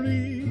ba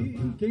chérie,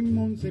 tout le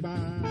monde s'en va.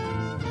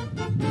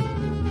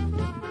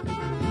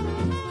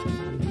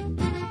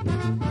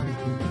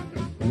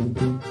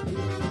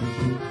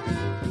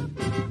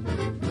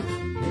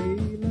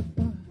 Hey la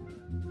ba,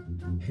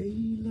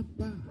 hey la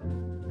ba,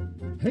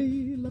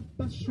 hey la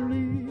ba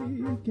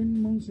chérie, tout le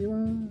monde s'en va.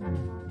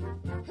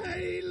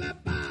 Hey la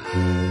ba,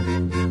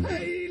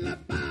 hey la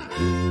ba,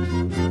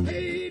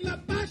 hey la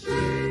ba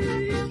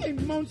chérie, tout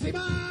le monde s'en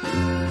va.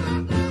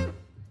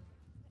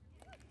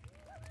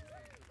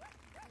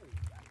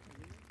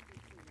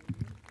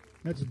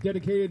 That's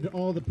dedicated to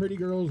all the pretty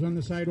girls on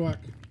the sidewalk.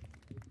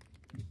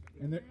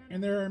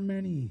 And there are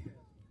many.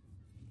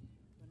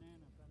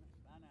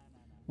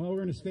 Well, we're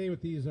going to stay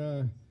with these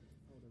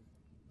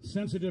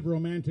sensitive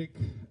romantic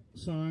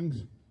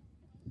songs.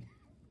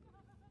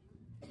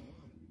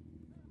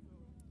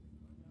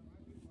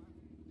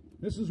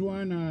 This is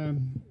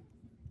one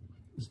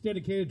it's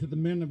dedicated to the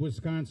men of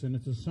Wisconsin.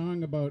 It's a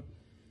song about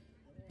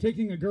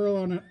taking a girl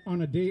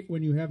on a date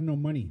when you have no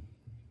money.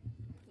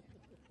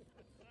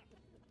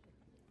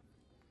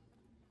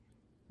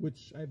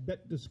 Which I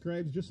bet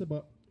describes just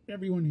about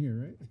everyone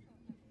here,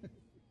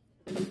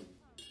 right?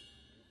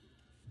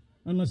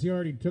 Unless you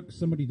already took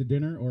somebody to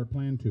dinner or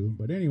plan to.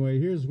 But anyway,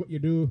 here's what you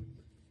do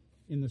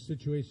in the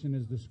situation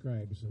as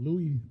described. It's a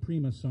Louis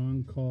Prima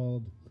song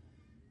called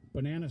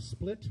Banana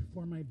Split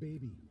for My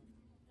Baby.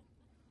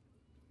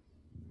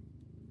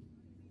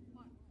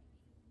 1,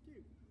 2,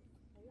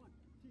 1,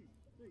 2,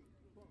 3,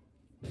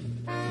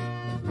 4.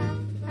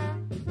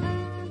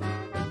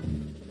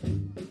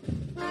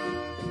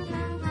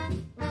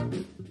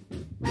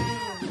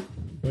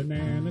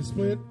 Banana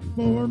split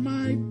for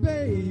my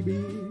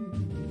baby,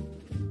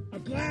 a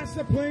glass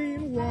of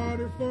plain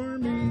water for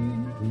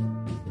me.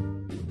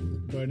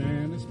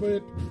 Banana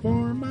split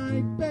for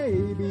my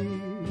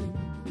baby,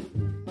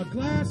 a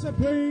glass of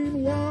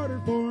plain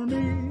water for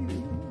me.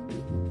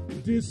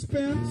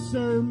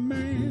 Dispenser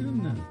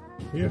man,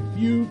 if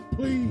you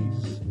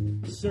please,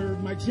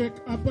 serve my chick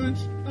a bunch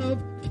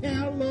of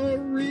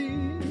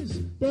calories.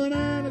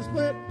 Banana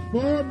split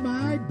for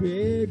my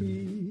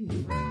baby,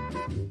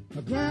 a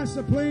a glass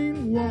of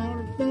plain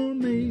water for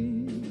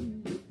me.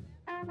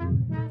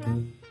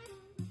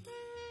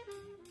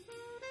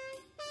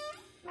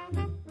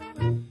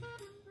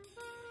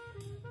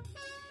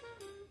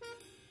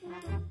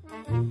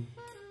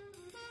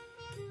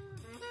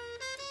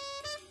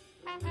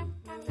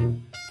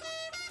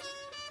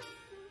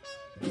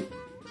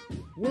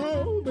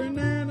 Whoa,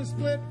 banana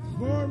split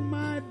for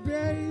my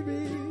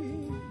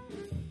baby.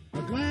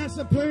 A glass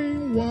of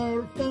plain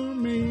water for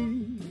me.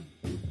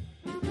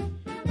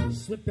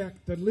 Slip back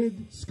the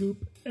lid, scoop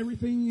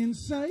everything in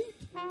sight.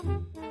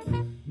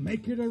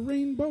 Make it a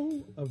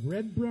rainbow of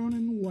red, brown,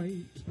 and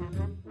white.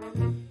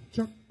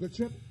 Chocolate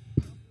chip,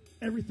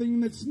 everything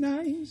that's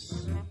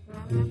nice.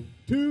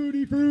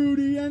 Tutti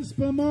frutti and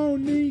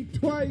spumoni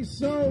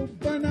twice. Oh,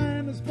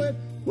 banana split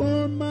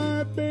for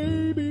my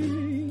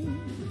baby.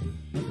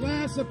 A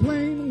glass of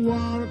plain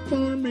water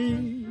for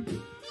me.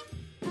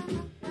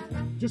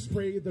 Just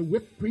spray the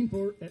whipped cream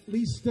for at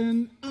least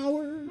an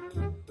hour.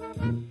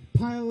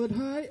 Pile it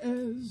high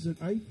as an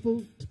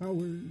Eiffel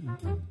Tower.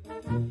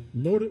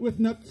 Load it with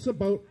nuts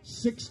about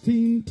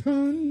 16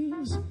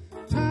 tons.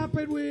 Top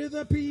it with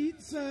a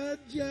pizza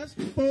just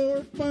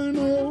for fun.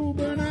 Oh,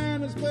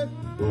 banana split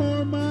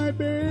for my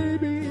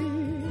baby.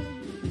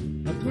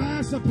 A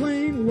glass of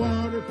plain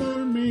water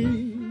for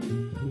me.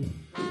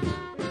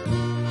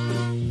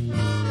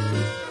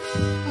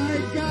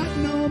 I got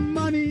no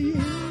money.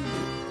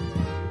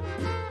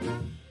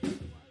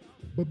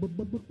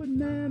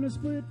 Banana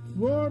split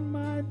for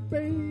my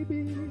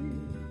baby.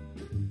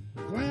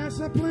 A glass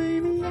of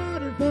plain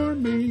water for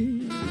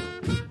me.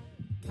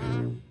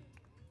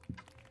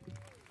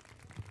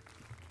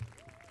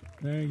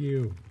 Thank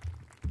you.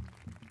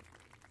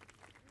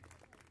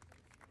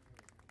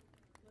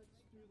 Let's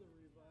do the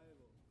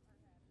revival.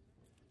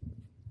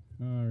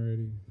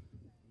 Alrighty.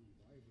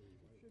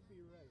 Should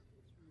be right.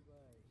 It's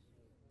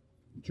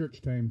revised.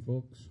 Church time,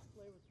 folks.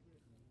 Play what's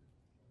written.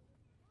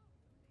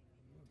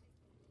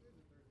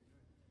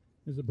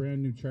 Here's a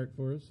brand new chart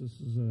for us.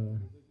 This is a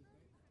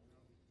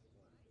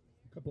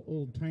couple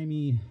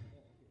old-timey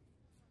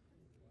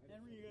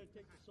Henry, you're going to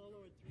take the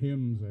solo at 3.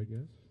 hymns, I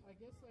guess. I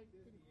guess I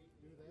could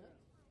do that.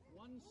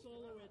 One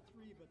solo at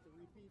 3, but the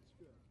repeat's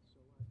good. So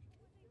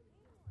watch.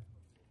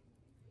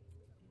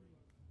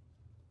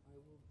 I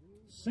will do.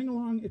 Sing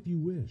along if you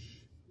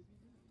wish.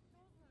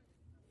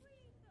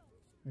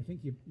 I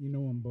think you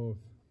know them both.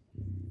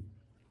 Two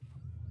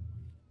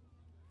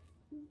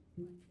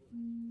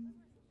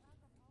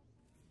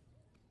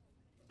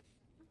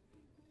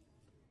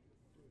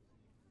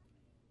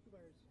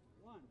bars.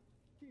 1,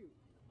 2.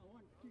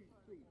 1, 2,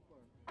 3, 4.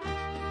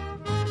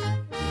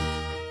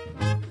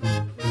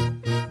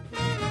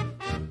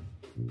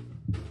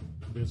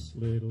 This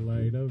little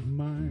light of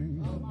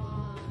mine,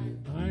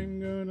 I'm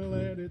gonna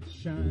let it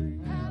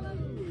shine.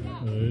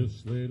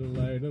 This little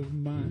light of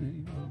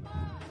mine,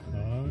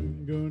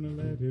 I'm gonna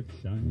let it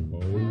shine. Oh,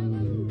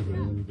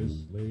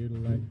 this little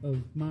light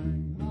of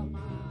mine,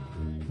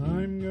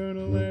 I'm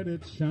gonna let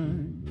it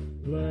shine.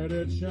 Let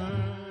it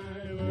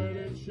shine, let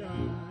it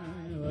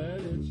shine,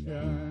 let it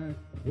shine.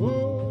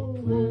 Whoa,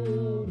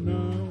 whoa,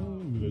 now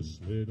this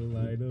little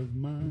light of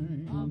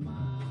mine,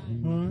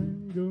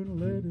 I'm gonna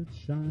let it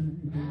shine.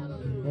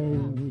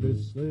 Oh,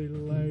 this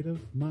little light of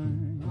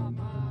mine,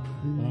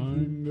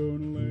 I'm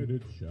gonna let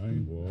it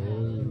shine.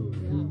 Whoa,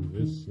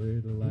 this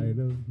little light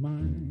of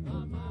mine,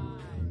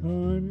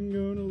 I'm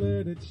gonna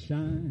let it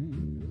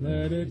shine.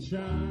 Let it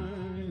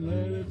shine,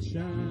 let it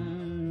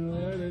shine,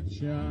 let it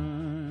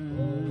shine.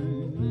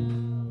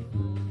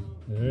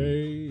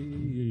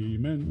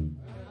 Amen.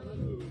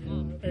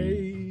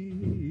 Amen.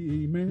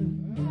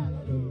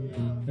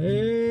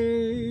 Amen.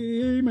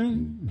 Amen.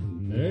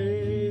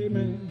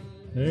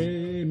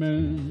 Amen.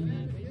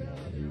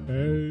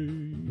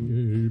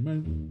 Amen.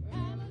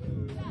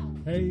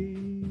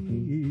 Amen.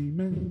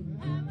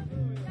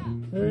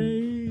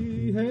 Amen.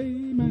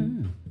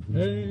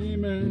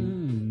 Amen.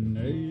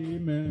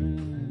 Amen.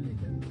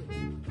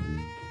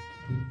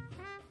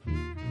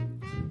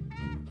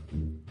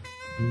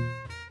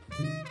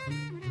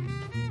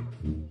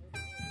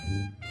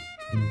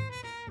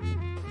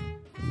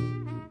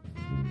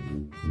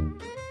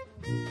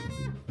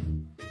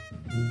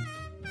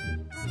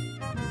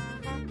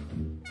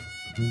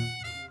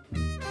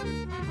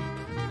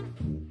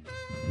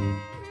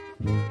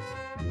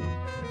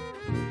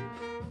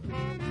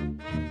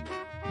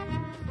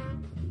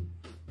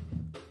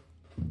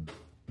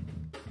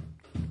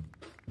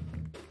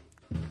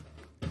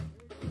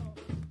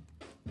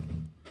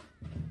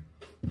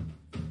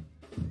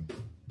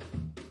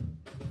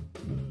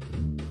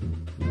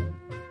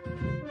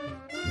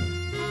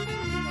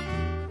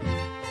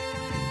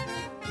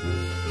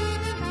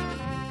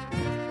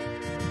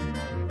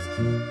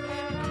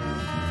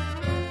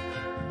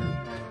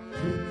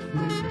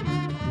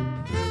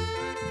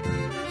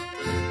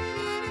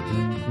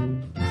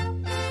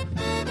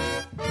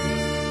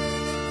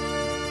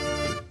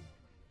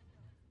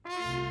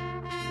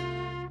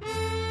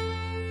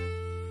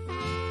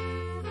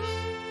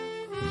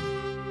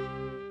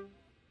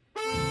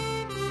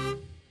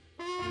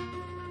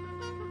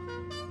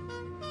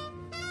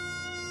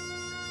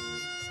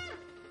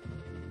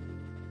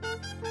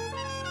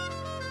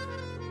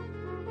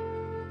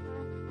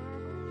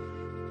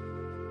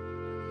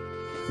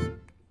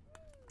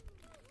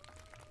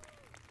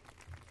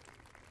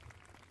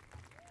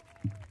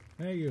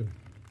 Thank you.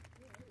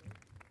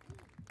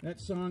 That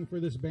song for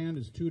this band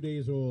is 2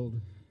 days old.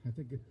 I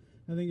think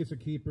it's a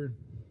keeper.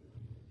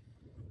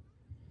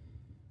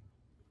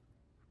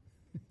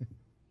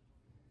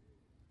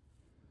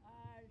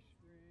 Ice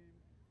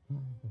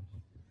cream.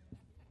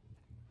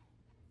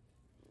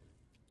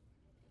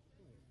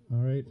 All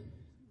right.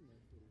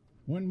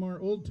 One more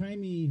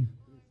old-timey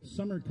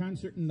summer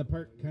concert in the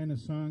park kind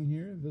of song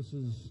here. This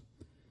is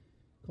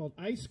called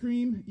Ice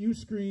Cream, You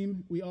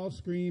Scream, We All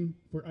Scream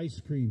for Ice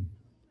Cream.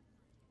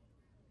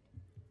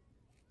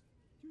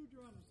 Two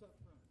drums up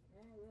front.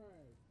 All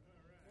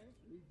right.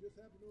 We just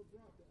happen to have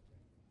brought that thing.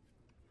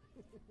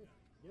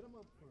 Get them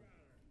up front.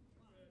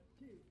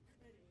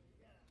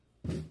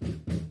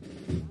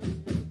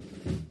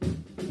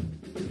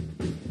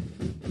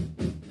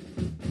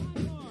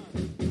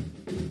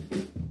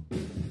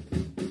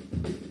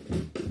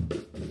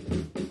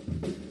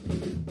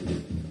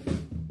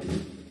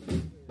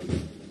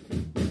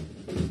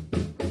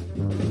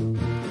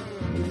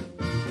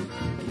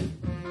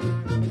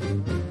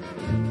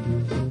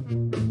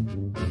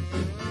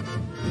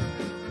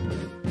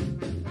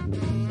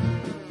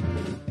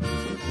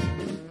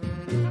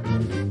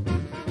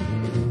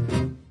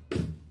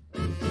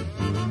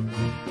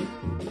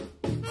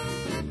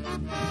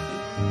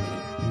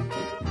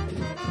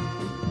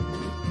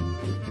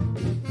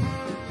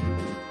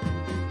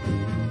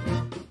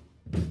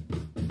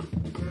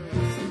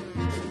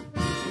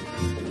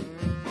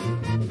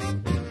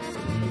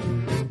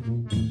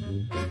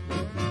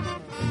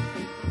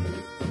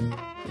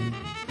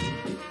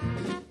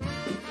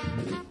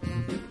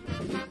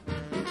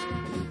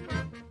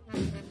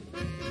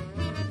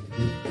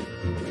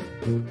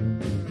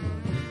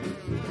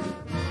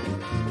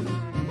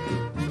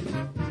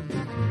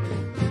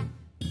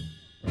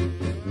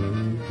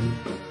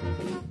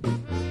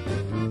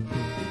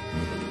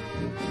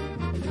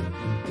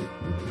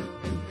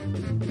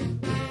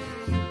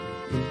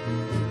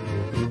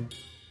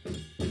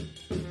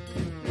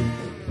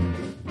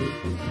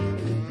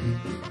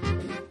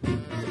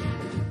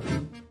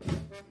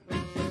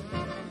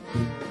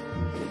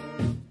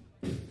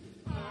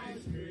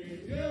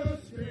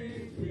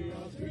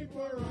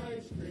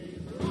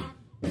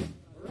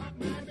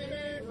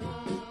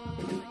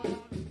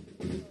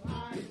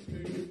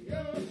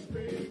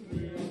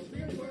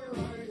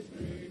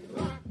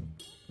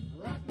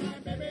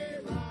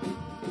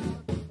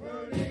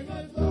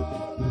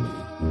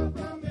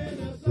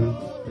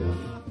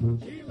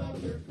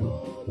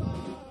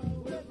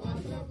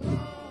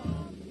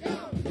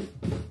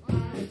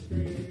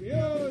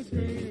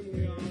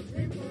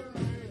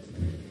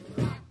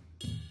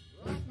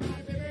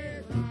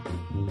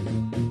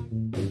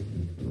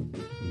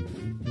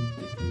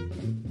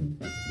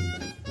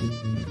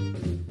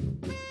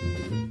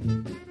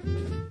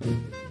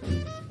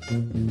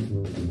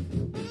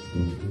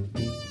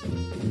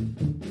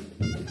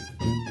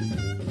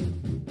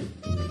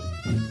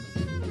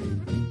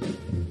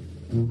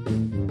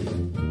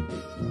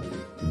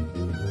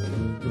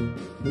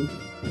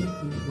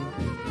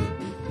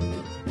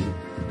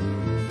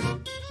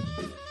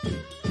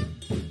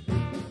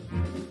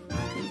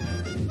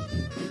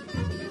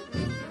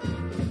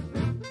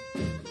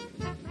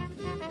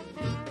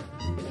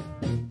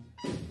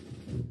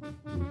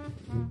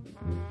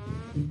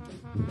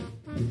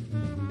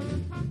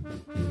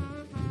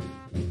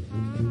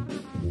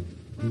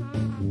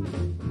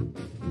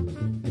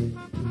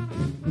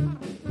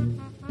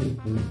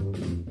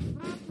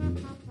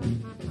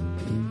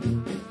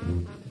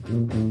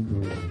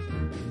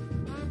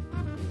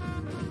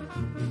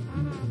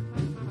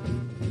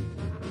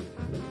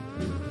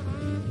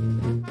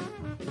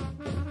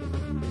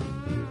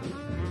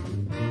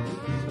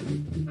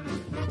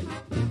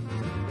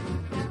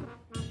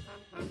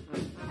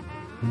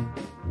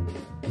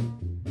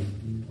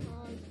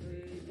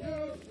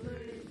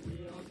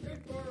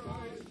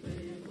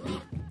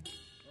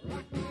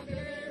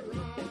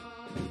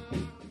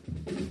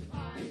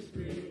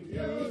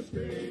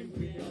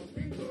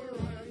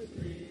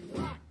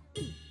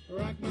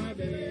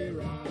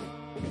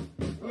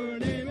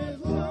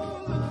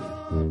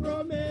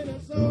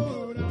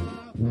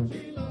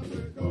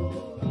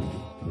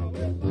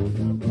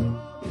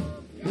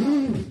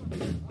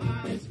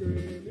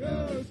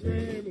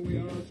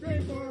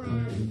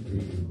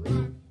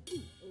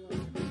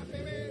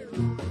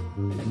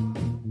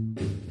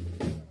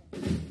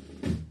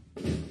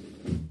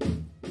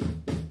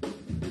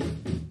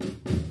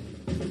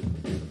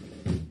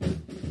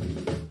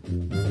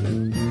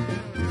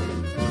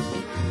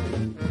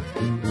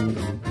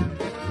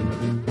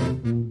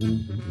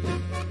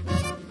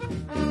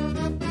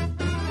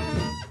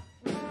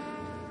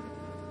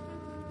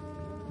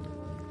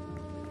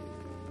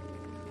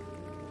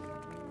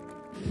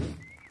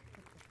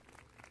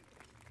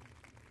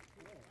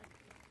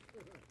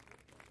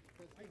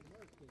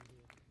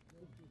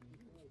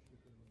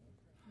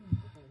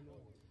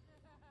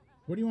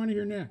 What do you want to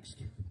hear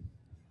next?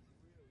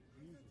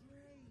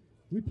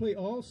 We play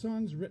all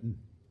songs written.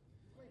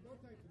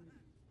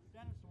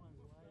 Dennis one's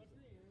right.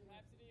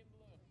 Rhapsody in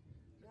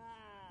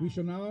Blue. We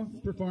shall now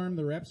perform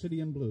the Rhapsody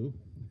in Blue.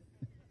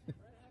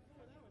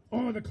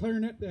 Oh, the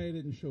clarinet, I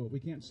didn't show it. We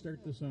can't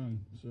start the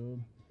song. So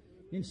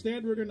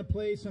instead, we're going to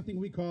play something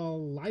we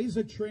call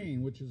Liza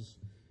Train, which is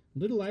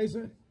Little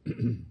Liza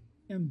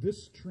and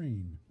This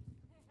Train.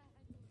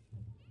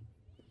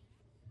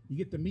 You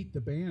get to meet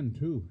the band,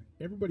 too.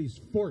 Everybody's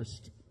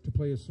forced to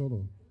play a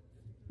solo.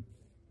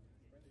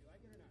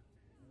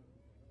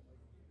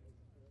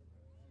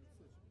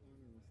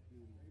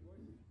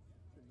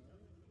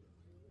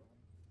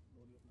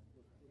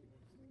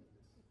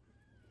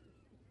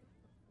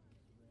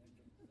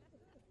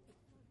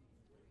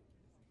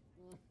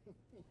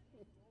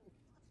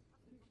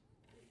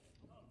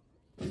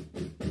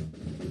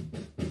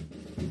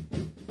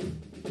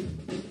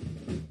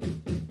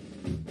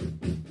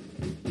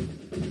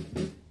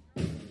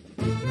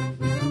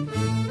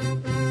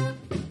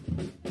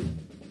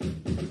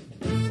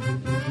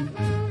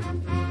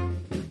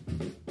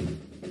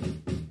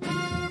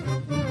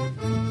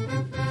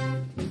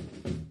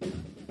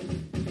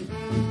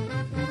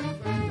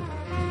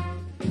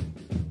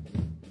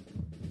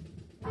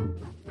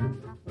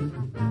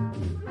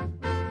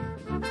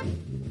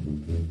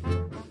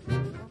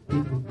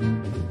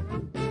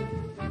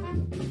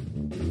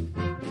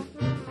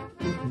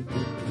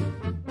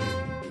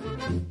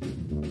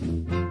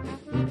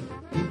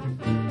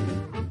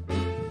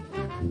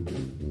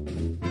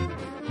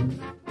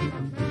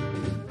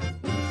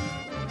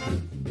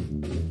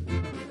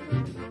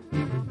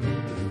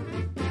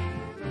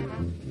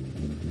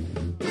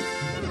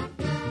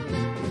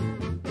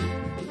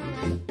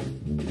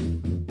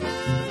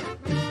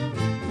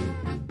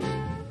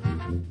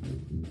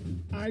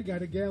 I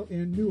got a gal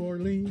in New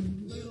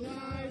Orleans, Little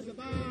Liza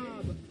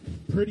Bob,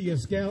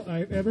 prettiest gal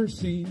I've ever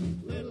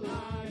seen. Little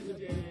Liza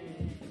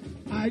Jane,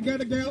 I got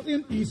a gal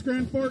in East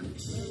Grand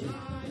Forks, Liza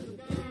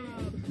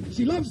Bob,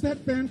 she loves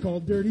that band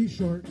called Dirty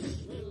Shorts.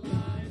 Little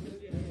Liza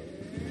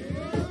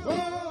Jane.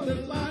 Oh,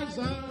 little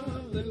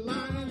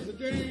Liza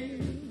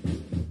Jane.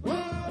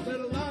 Oh,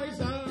 little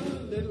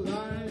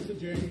Liza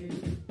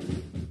Jane.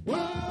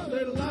 Oh,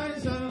 little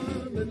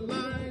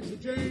Liza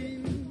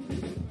Jane.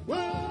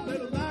 Oh,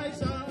 little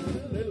Liza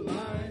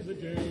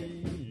Jane.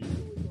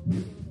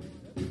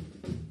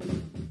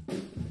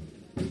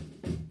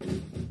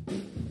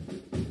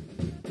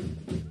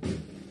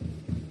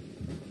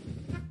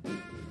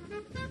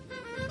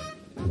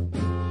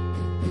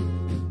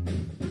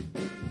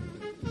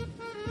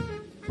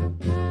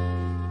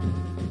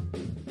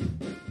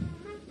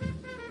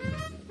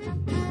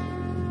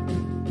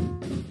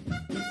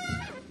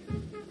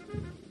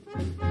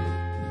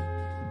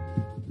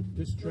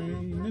 This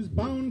train is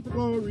bound for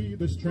glory,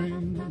 this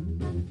train.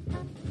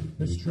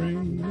 This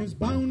train is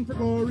bound for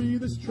glory,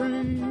 this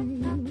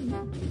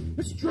train.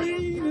 This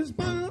train is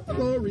bound for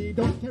glory,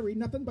 don't carry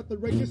nothing but the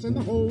righteous and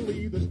the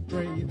holy. This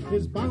train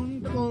is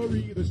bound for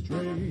glory, this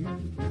train.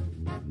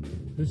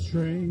 This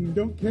train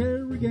don't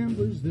carry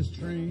gamblers, this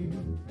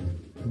train.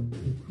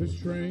 This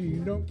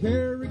train don't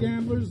carry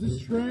gamblers,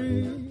 this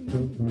train.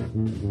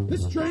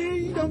 This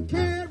train don't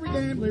carry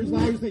gamblers,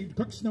 liars, they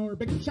cook, snore,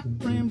 big shot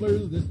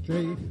ramblers. This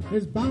train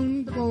is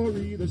bound for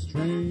glory, this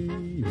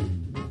train.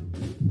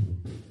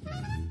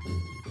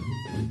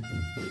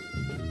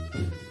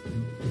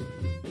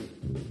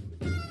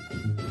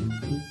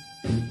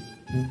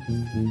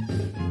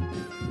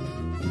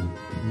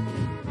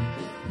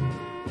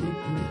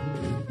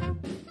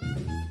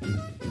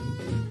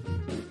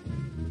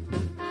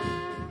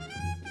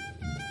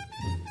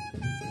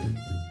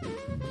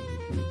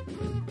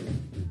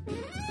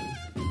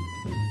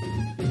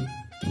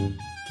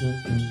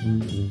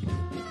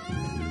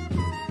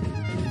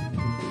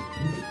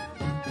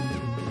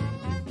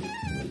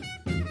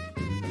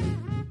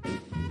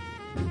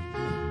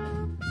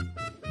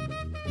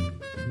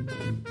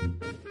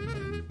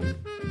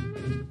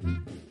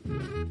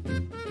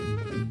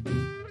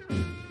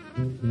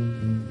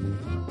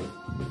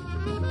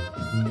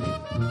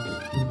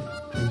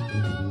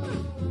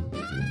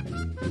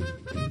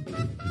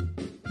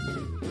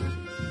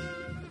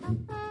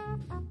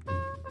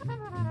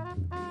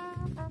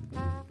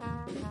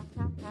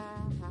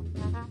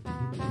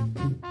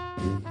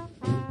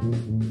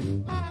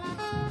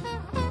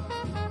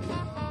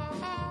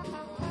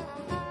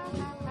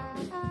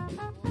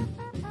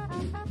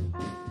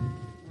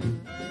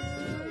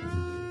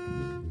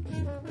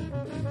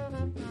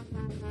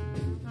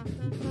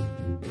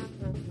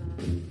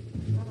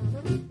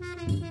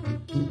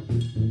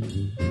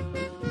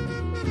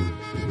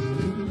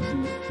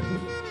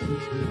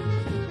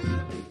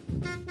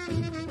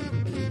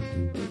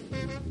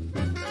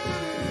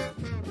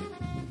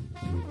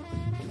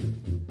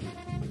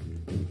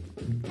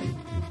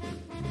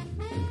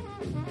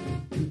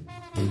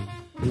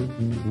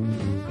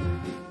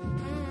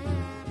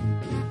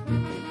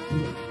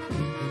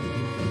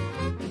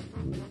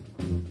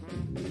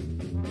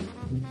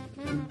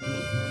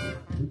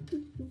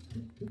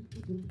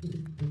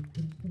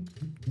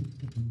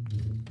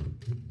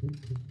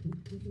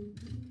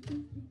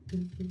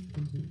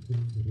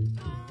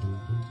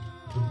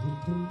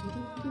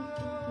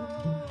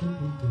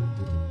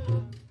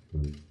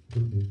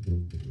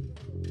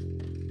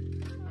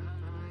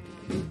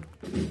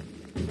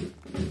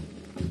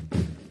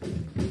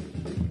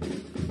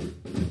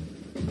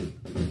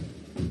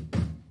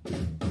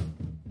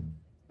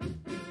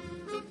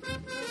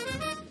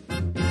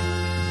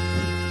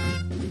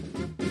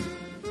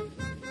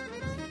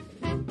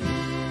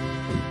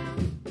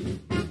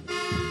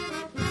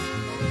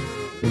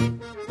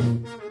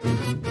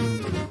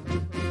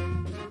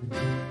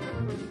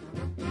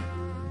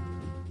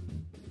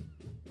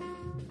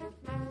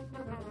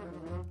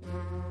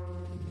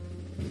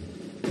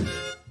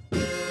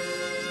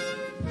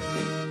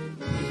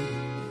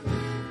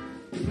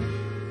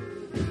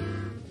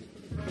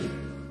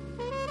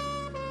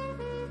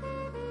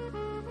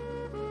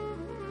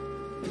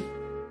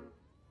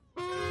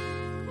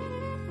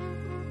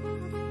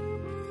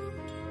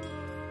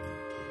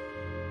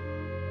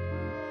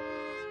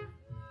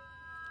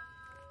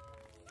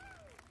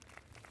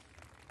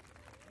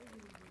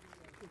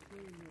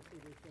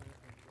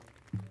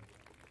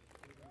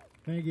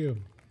 Thank you.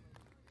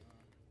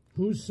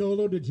 Whose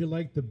solo did you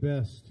like the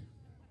best?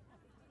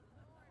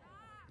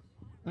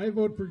 I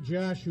vote for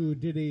Josh, who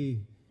did a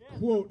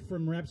quote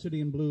from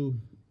Rhapsody in Blue,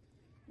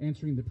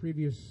 answering the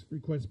previous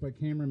request by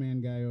cameraman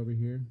guy over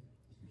here.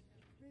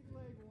 Big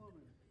leg woman.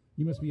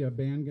 You must be a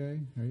band guy,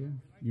 are you?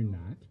 You're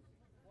not.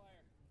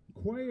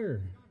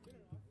 Choir.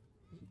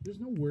 There's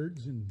no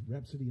words in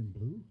Rhapsody in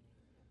Blue.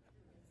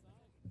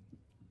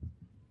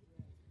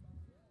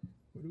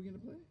 What are we going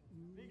to play?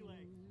 Big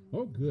leg.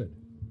 Oh, good.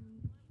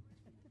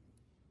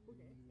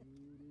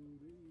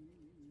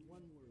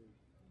 One word.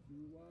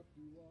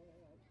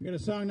 We got a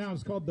song now.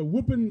 It's called the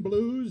Whoopin'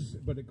 Blues,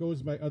 but it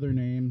goes by other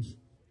names.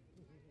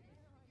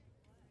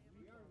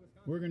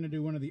 We're going to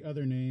do one of the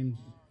other names.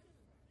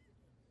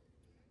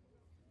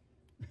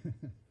 They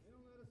don't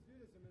let us do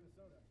this in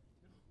Minnesota.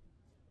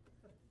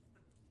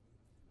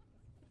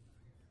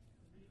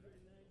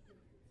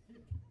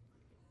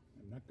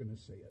 I'm not going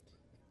to say it.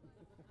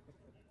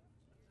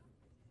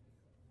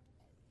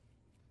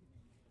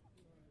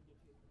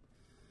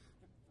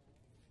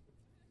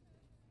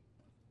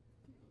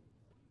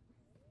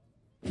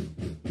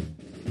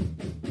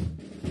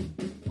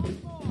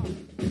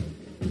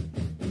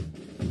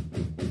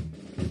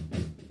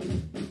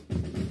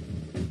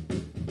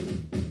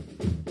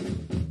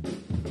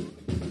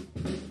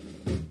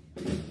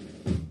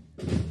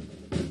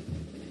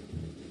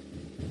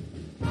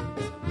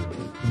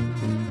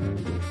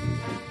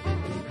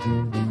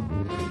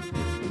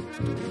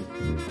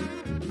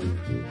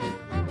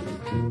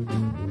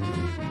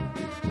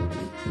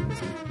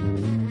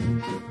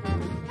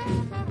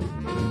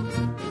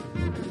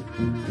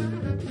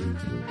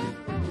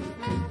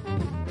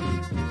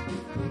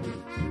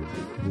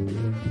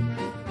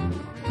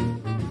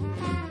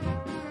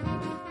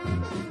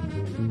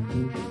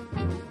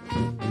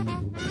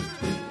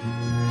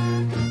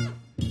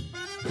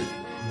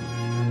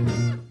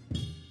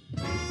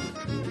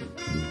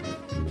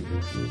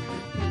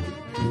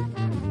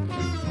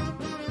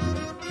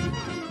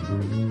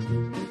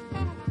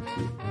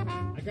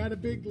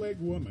 Big leg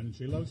woman,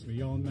 she loves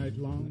me all night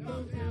long.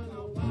 Don't tell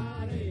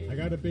nobody. I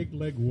got a big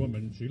leg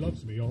woman, she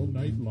loves me all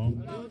night long.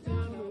 Don't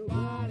tell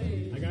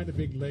nobody. I got a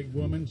big leg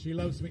woman, she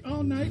loves me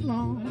all night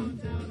long. Don't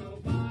tell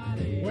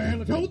nobody.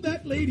 Well, I told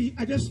that lady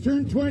I just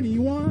turned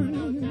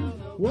 21.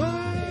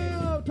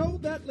 Whoa,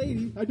 told that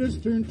lady I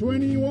just turned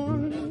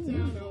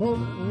 21.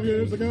 Oh,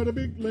 yes, I got a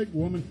big leg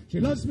woman, she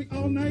loves me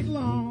all night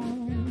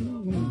long.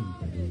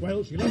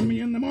 Well, she loves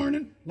me in the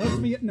morning, loves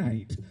me at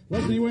night,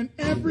 loves me when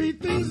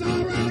everything's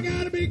all right. I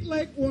got a big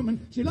leg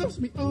woman, she loves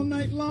me all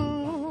night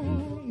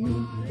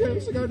long.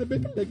 Yes, I got a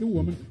big leg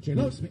woman, she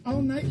loves me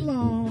all night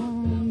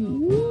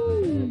long.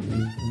 Woo.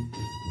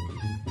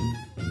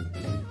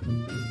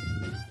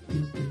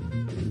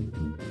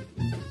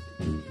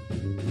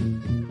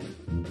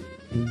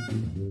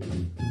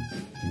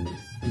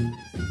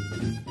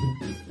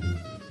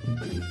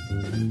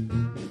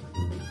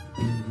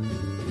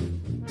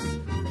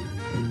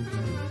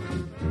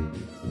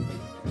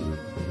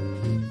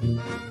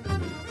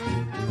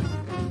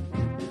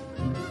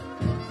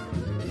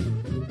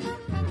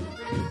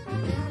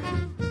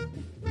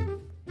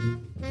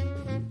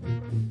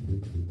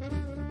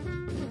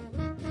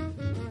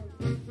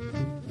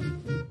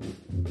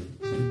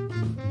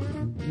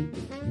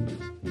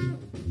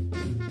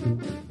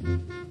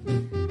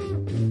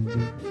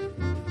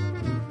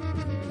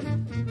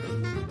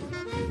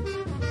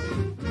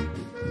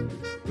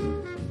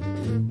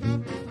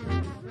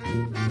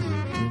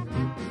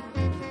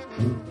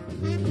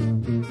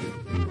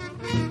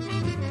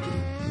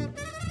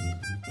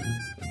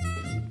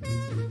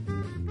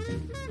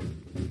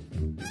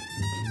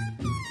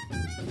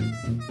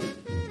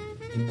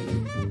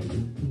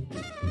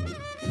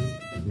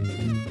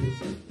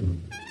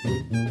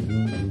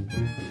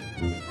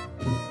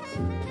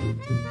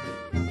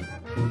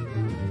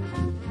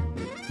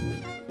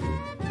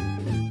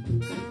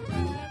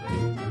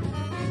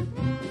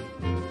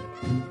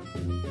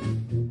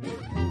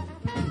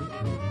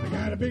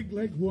 Big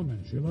leg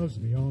woman, she loves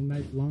me all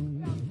night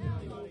long.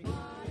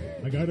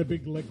 I got a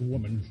big leg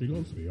woman, she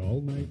loves me all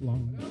night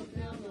long.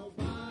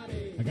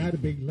 I got a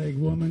big leg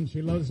woman,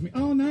 she loves me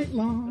all night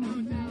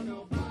long.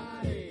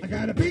 I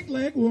got a big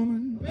leg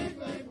woman,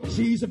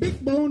 she's a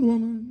big bone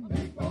woman.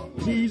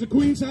 She's a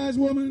queen size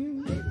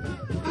woman.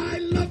 I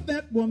love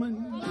that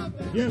woman.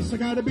 Yes, I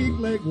got a big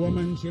leg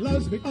woman, she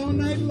loves me all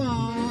night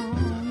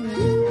long.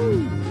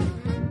 Woo.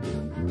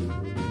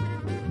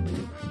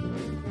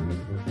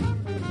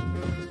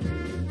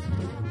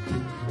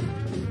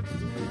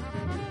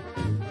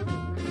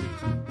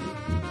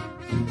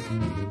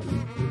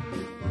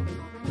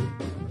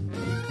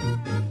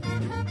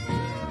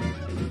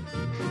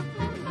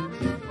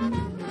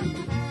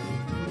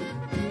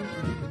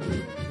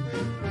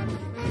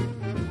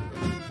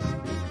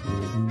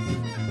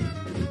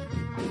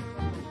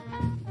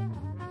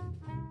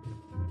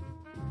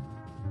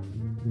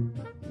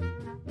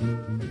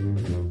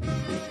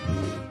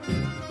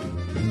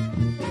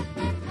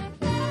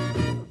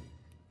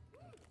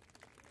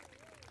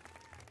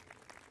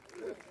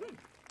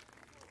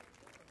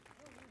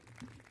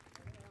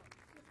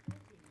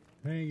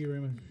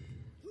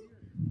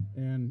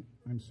 and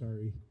I'm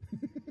sorry.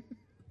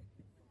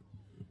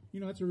 You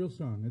know, that's a real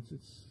song.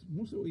 It's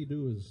most of what we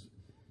do is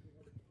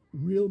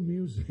real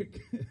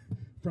music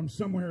from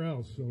somewhere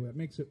else, so that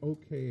makes it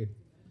okay.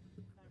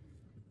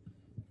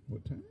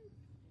 What time?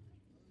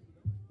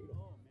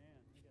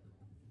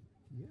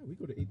 Yeah, we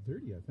go to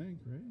 8:30, I think,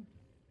 right?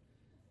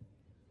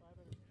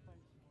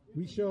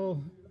 We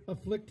shall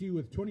afflict you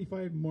with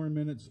 25 more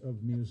minutes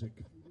of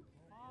music.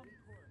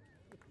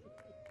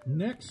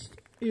 Next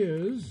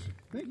is,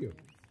 thank you.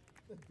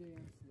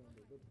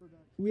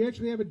 We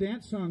actually have a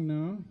dance song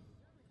now.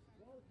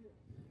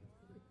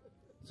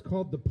 It's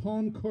called the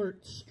Palm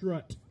Court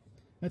Strut.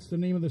 That's the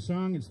name of the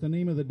song. It's the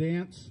name of the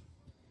dance.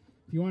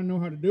 If you want to know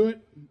how to do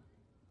it,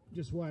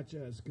 just watch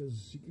us,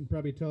 because you can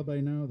probably tell by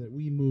now that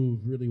we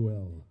move really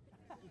well.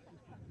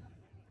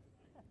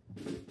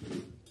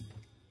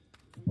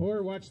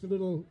 Or watch the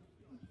little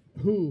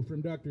Who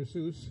from Dr.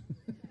 Seuss.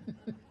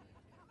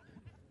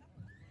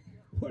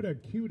 What a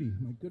cutie,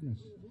 my goodness.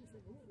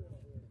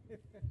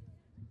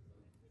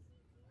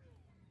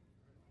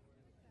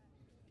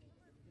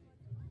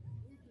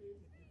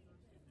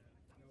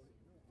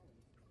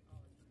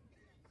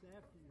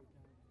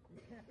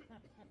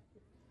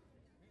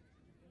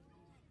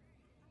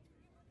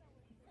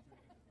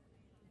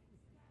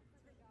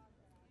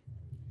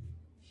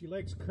 She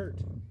likes Kurt.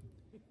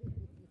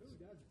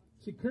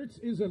 See, Kurt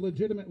is a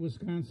legitimate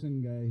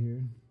Wisconsin guy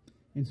here.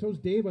 And so's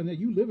Dave on that.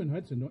 You live in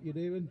Hudson, don't you,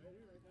 David?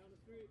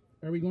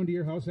 Are we going to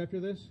your house after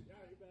this? Yeah,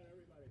 you bet,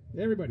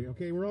 everybody. Everybody.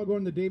 Okay, we're all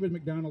going to David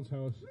McDonald's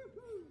house.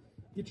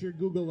 Get your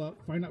Google up.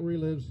 Find out where he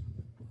lives.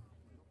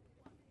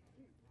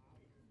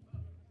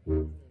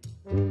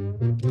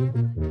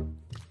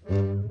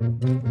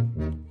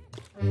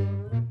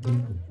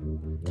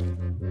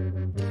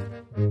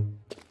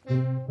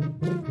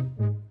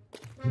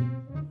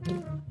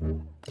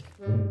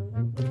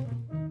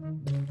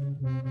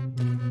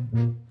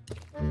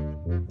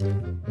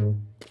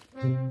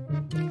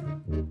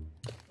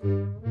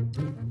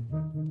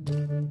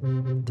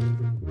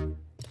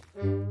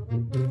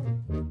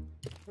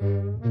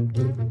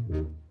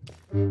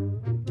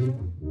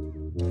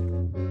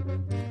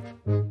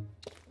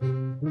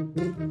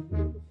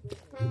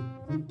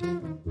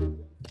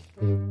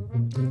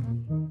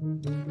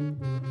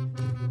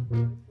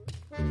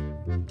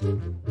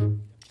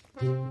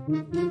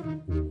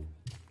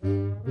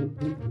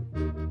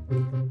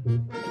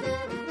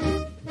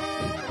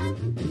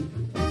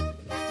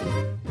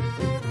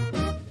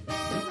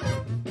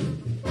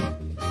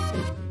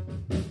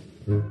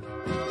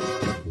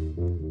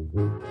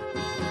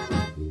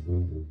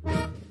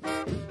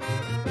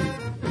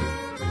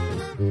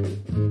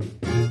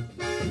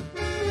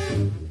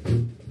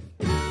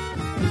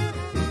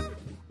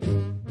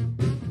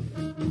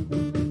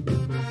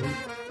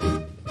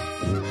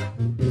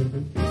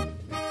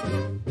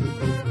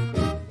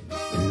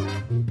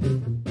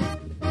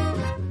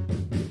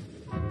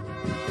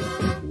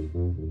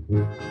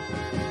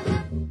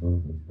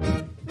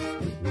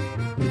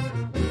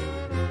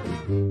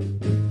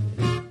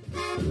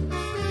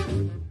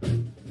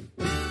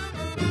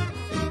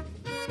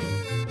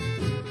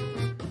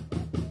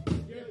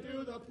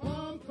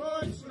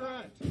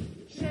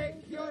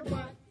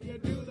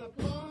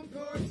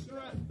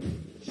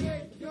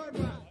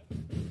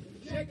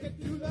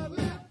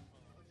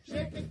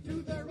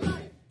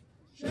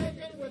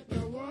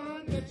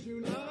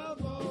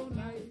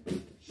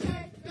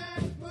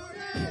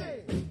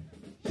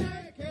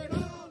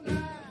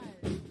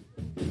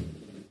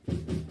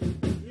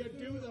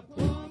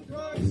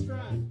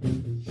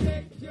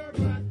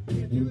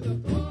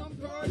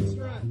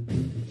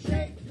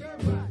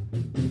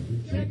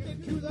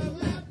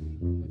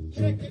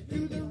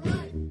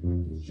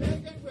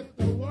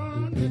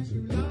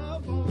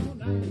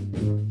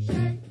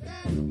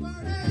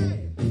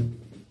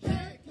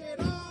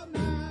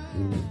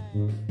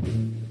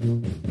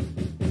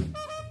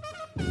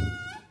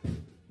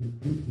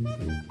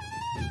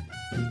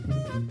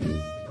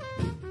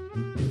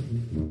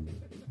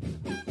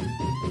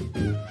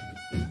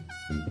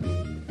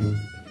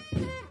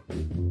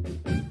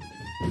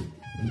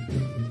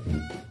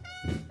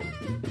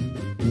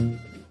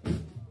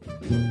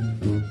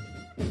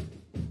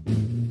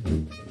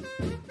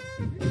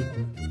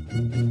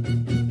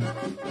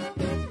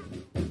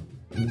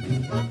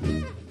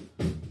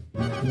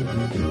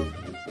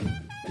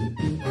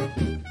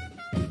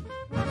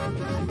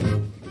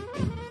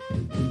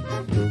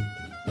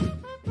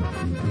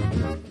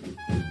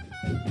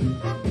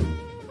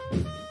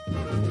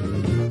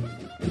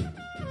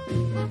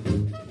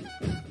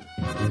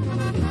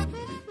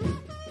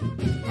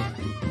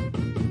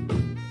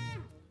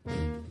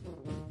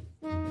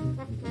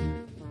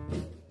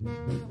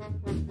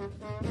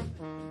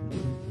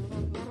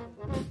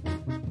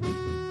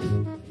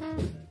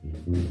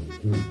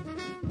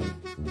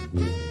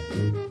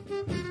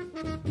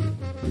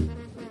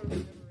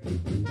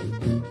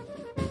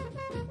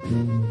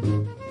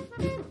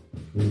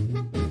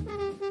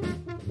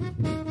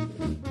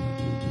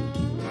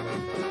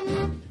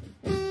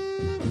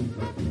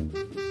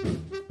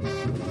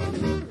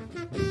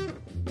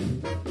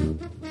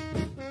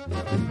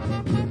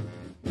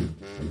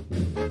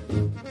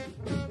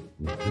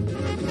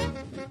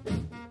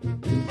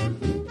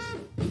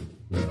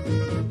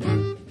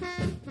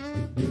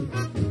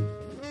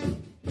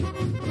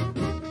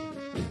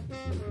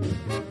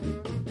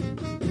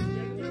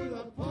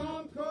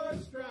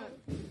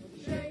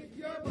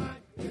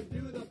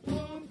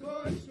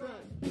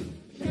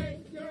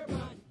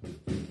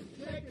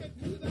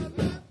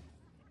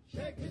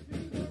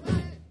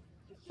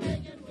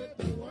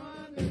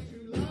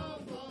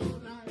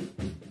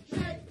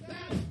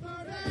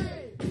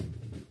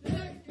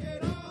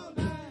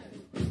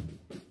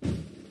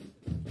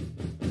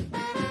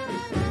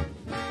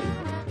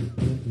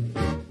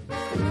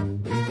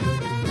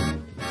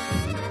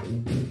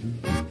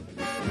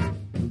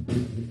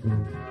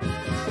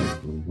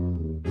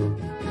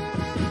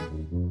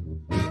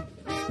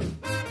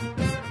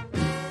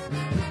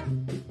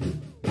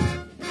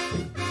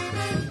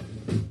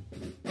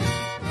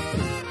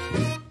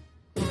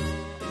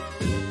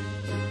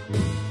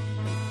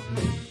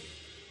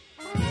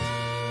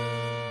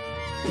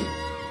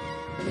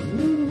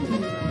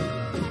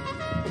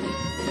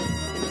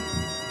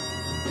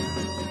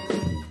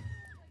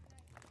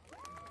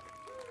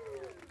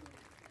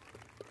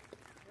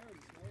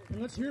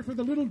 And let's hear for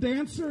the little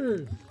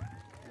dancers.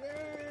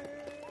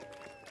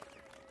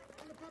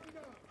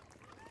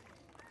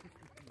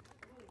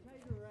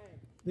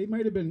 They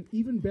might have been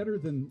even better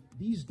than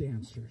these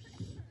dancers.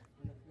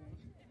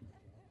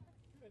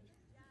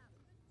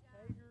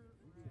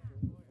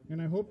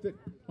 And I hope that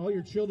all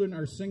your children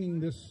are singing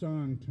this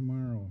song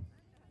tomorrow.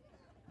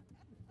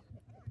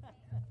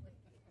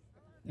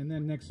 And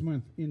then next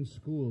month in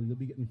school, you'll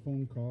be getting a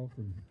phone call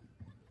from...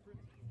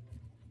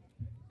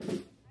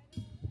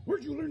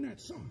 Where'd you learn that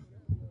song?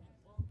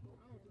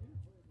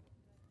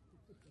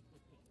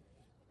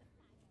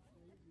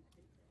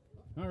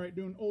 All right,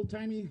 doing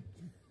old-timey,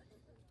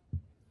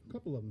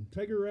 couple of them.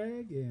 Tiger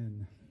Rag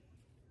and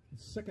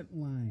Second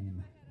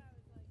Line.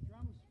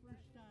 Drum's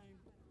first time.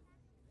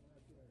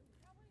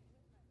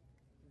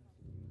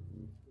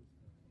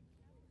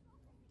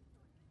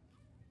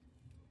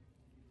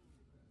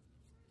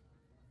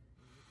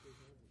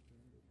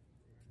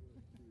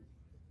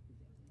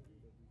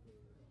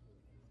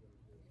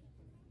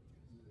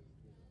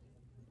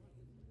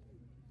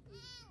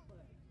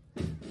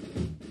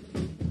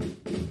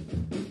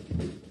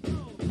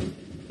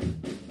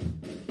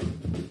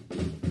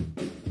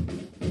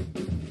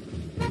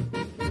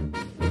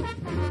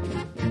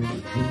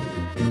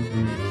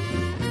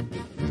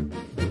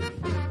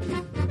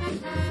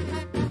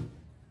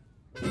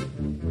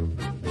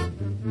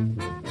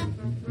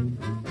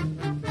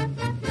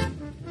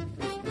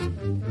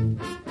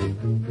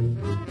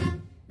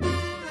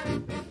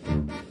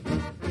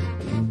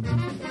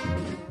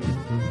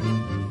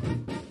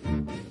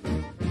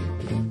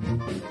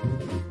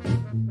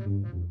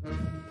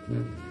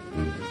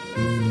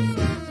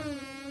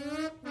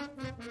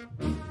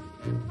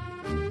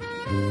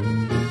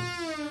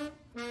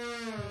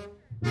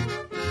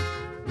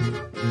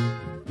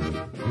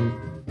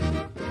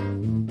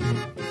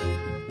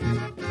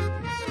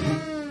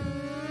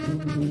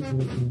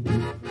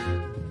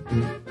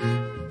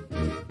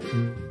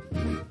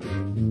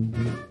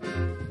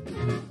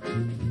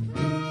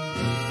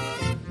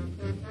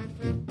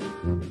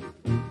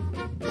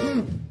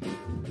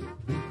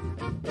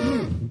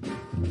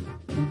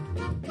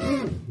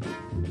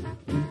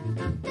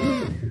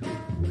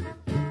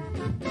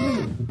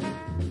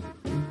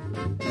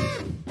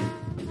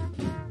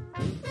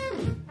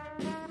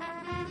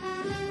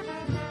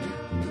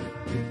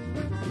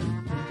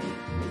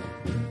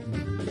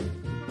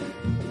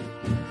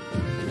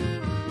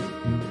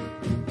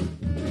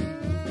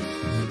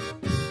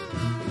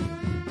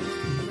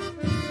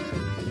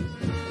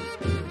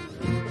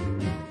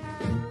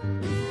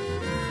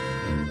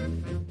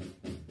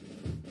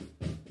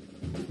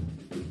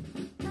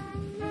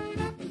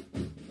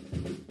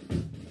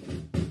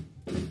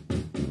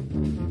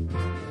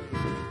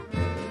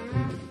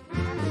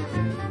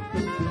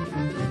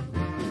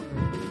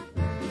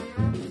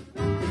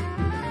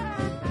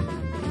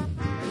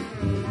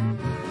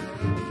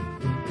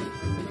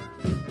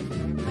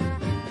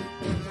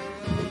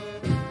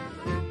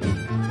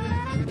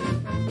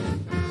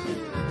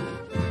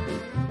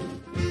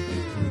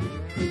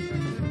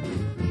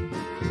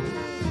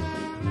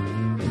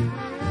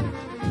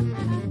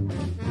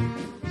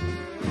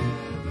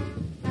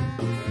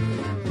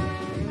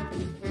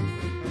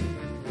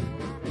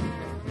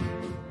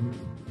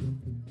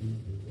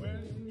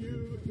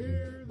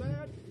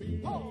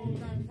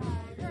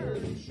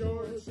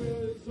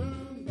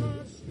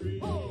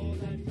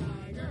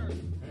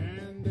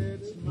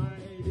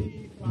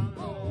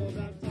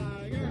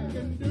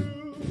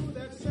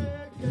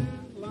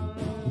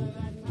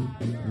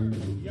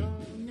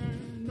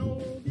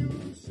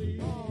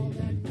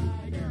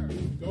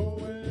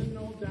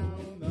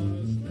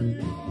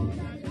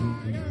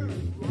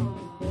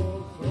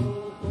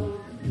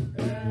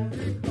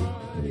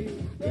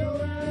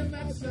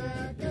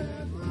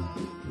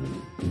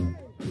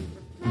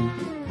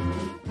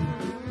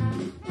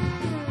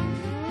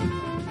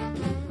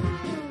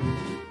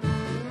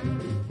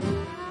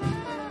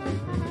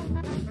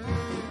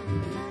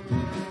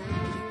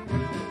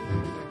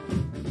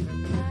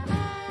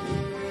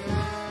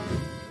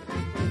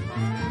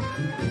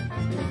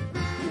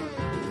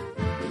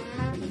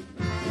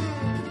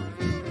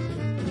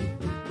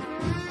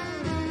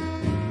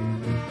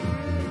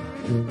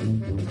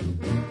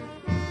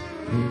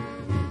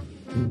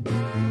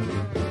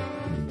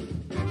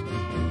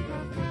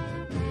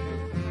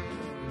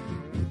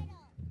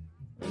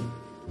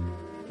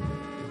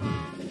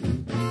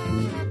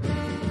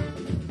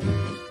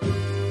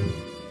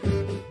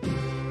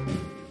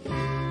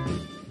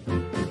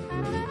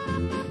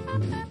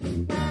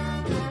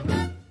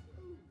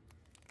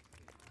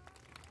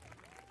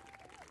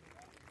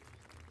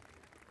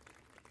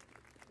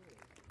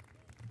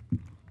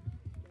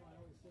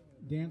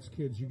 dance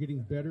kids. You're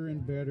getting better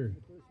and better.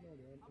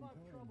 How about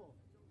trouble?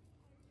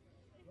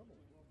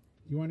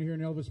 You want to hear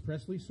an Elvis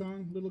Presley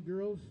song, little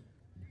girls?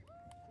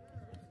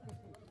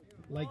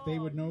 Like they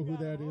would know who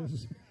that is. What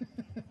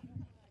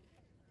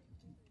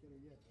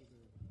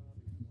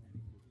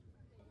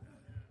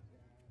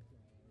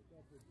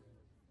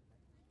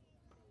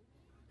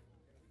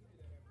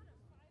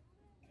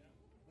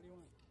do you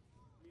want?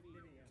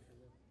 Mini after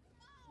this.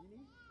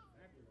 Mini?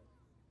 After this.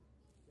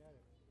 Got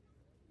it.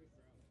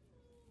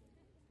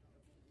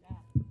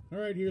 All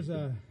right, here's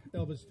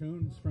Elvis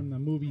tunes from the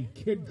movie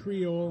Kid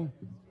Creole.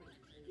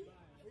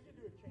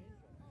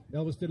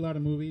 Elvis did a lot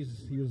of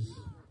movies. He was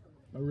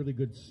a really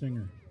good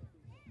singer.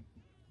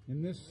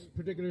 In this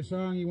particular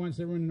song, he wants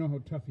everyone to know how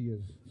tough he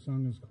is. The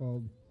song is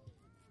called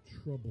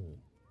Trouble.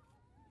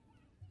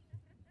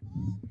 2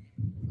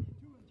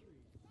 and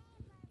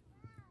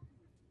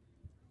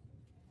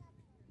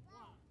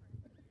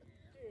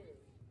 3.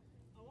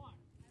 1,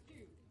 2,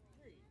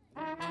 3.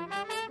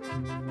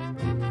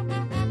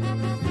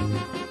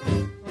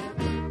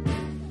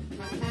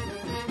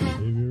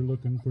 If you're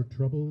looking for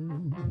trouble,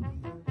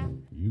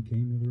 you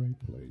came to the right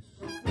place.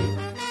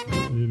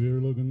 If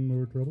you're looking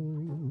for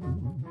trouble,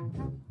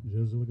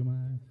 just look at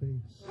my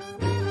face.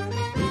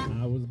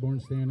 I was born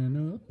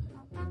standing up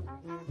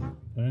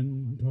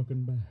and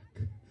talking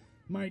back.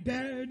 My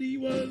daddy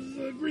was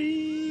a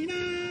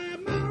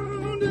green-eyed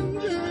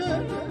mountain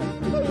jack,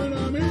 but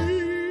I'm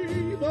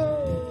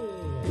evil.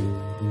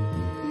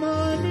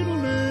 My middle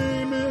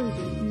name is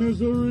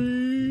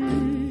Misery.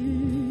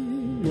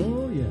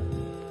 Oh, yeah.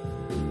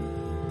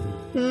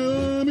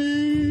 I'm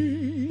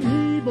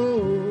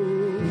evil.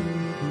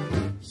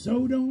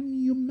 So don't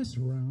you mess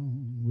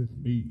around with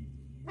me.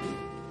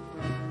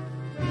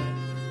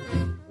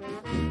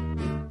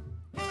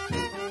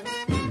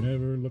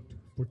 Never looked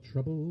for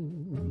trouble,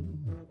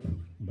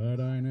 but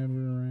I never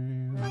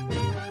ran.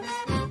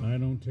 I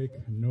don't take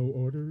no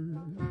orders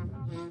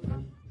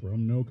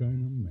from no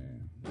kind of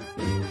man.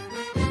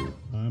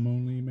 I'm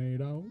only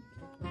made out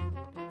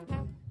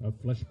of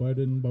flesh, blood,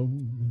 and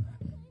bone.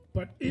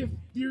 But if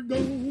you're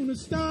gonna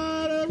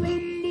start a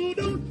rumble,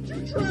 don't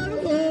you try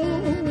to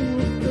hold,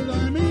 'cause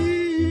I'm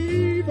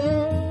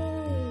evil.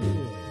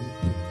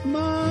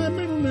 My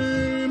middle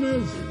name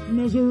is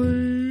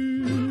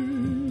Misery.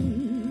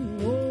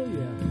 Oh,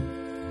 yeah.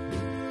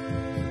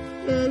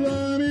 'Cause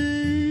I'm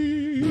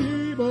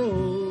evil.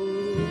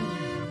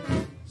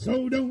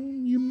 So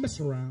don't you mess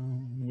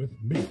around with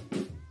me.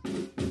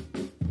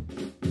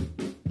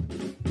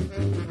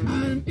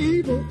 I'm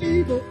evil,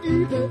 evil,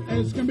 evil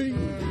as can be.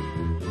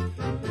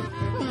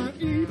 I'm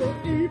evil,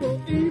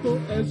 evil, evil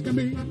as can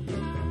be.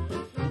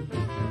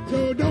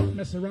 So don't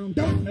mess around,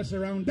 don't mess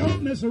around,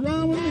 don't mess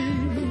around with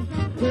me.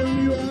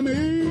 Tell you I'm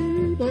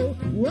evil,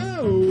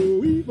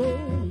 whoa, evil.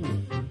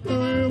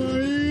 I'm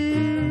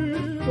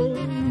evil,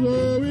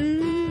 so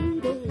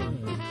evil.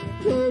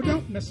 So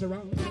don't mess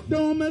around with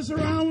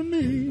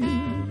me.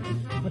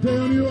 I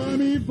tell you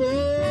I'm evil,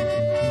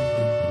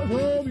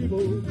 so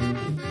evil.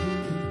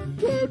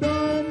 So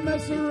don't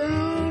mess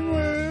around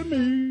with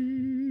me.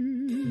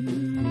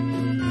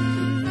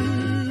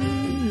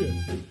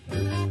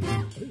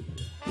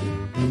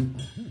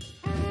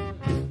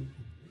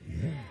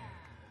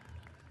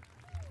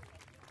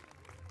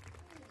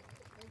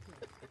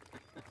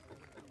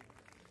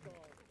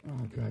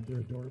 Oh, God, they're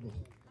adorable.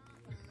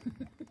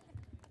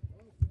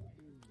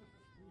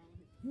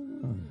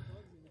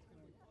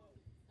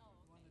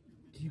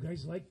 Do you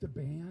guys like the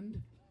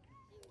band?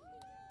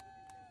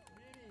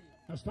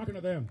 I was talking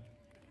to them.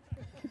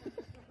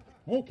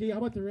 Okay, how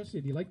about the rest of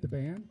you? Do you like the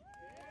band?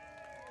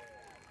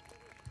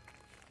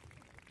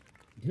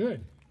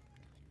 Good.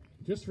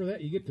 Just for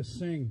that, you get to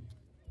sing.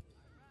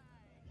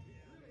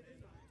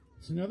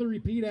 It's another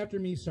repeat after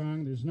me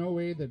song. There's no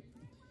way that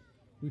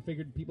we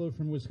figured people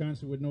from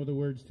Wisconsin would know the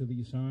words to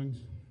these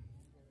songs.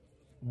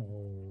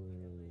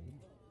 Oh.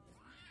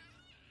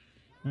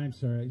 I'm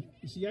sorry.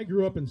 You see, I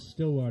grew up in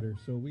Stillwater,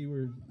 so we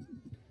were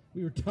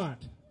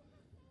taught.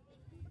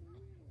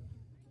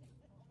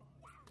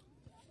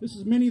 This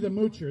is Minnie the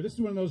Moocher. This is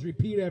one of those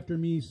repeat after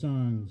me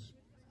songs.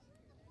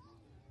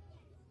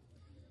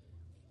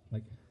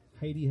 Like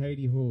Heidi,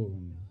 Heidi, Ho.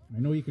 I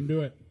know you can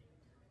do it.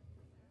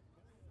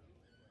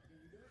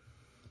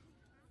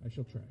 I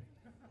shall try.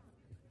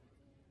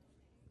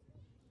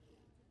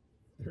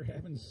 They're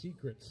having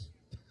secrets.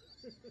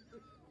 We're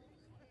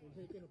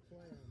making a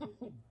plan. Oh,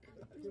 God.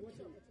 Hey, what's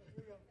up? Here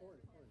we go.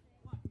 Orange.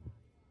 1,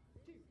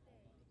 2,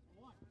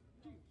 1,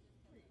 2,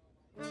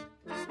 3.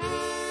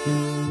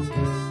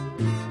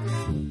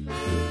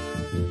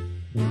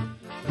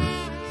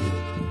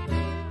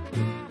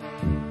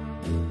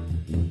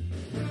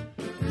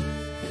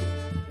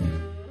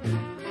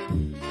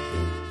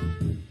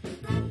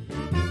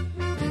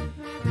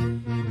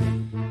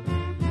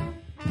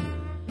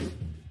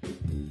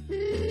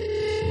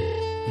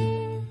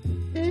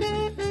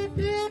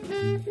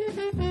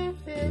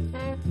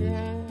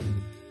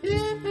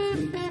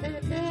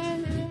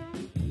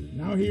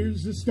 Now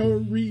here's the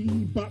story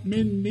about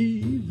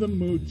Minnie the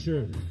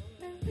Moocher.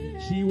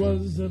 She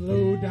was a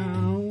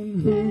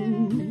low-down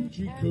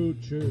hoochie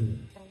coocher.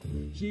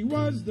 She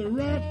was the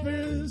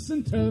roughest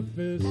and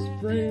toughest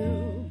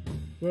frail,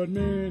 but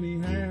Minnie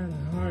had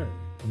a heart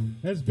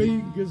as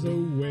big as a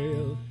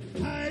whale.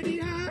 Heidi,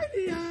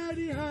 Heidi,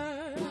 Heidi,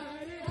 Heidi.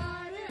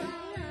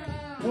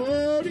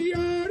 Odie,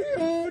 odie,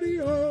 odie,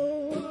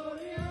 oh.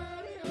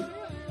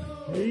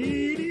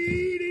 Dee,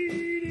 dee,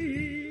 dee,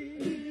 dee.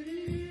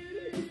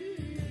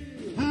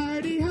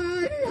 Heidi,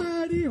 Heidi,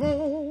 Heidi,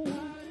 ho.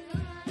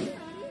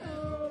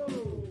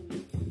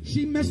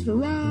 She messed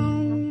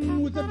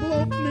around with a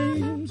bloke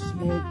named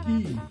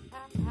Smokey.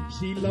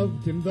 She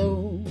loved him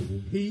though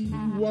he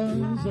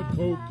was a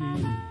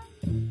pokey.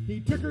 He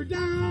took her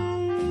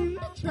down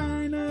to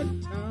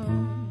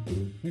Chinatown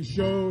and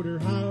showed her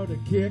how to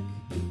kick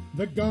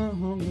the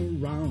gong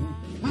around.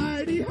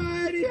 Heidi,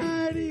 Heidi,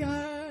 Heidi,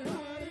 Heidi.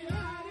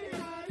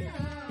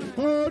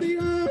 Odie,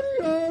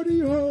 odie,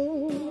 odie,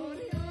 ho.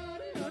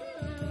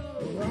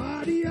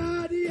 Roddy,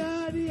 odie,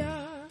 odie,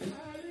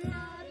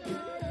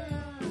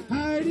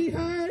 Heidi,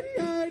 Heidi,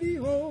 Heidi,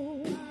 ho.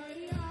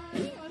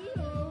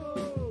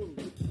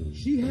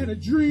 She had a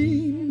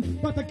dream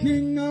about the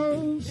king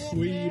of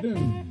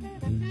Sweden.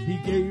 He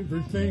gave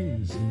her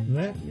things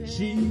that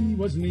she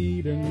was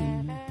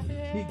needing.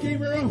 He gave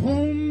her a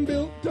home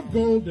built of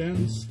gold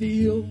and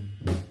steel,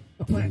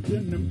 a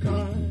platinum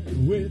car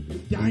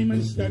with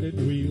diamond-studded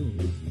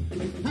wheels.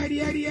 Heidi,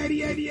 Heidi,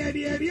 Heidi, Heidi,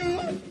 Heidi, Heidi,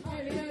 oh.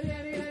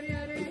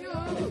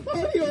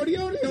 Odie, odie,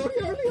 odie,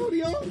 odie, odie,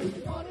 odie, oh.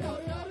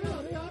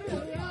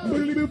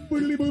 Boodly boop,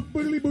 boodly boop,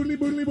 boodly boodly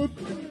boodly boop.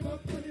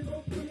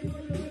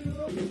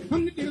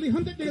 Hum the diddly,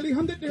 hum the diddly,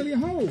 hum the diddly,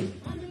 ho.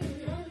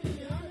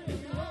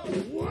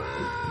 Wow!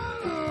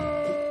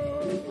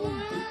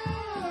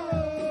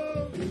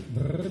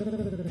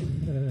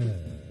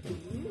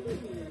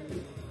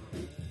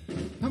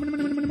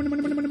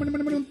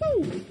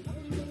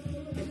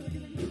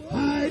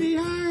 Heidi,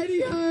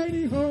 Heidi,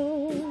 Heidi,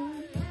 ho.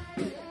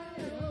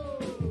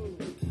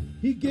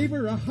 He gave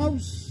her a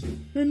house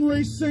and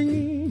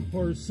racing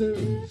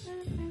horses.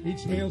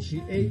 Each meal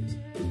she ate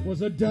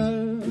was a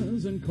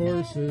dozen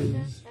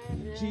courses.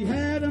 She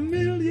had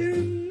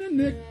 1,000,000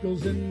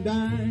 nickels and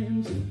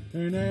dimes,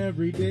 and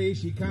every day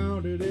she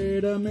counted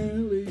it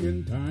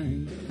 1,000,000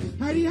 times.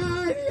 Heidi,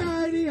 Heidi,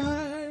 Heidi,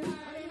 Heidi.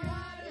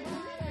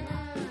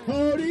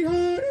 Hody,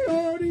 hody,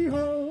 hody,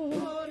 ho.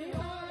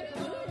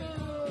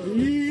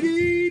 Dee,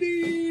 dee,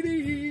 dee,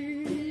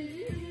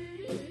 dee.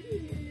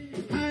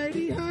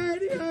 Heidi,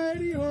 Heidi,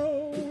 Heidi,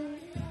 ho.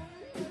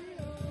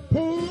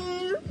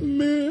 Poor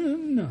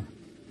men,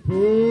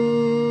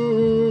 poor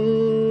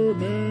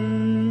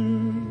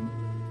men,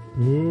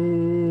 poor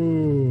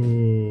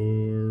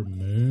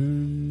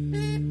men.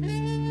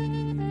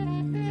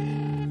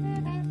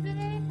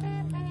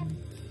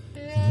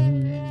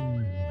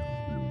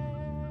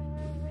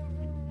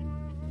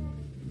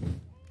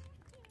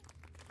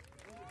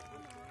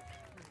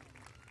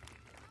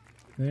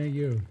 Thank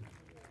you.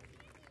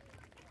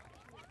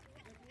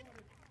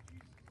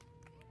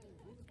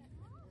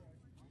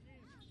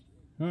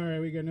 All right,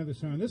 we got another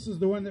song. This is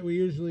the one that we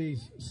usually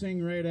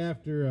sing right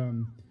after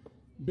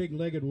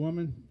Big-Legged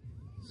Woman.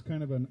 It's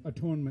kind of an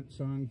atonement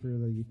song for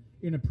the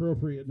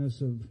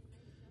inappropriateness of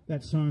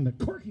that song that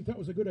Corky thought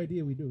was a good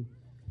idea we do.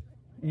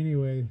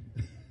 Anyway,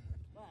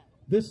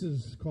 this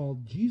is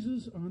called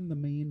Jesus on the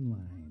Main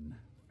Line.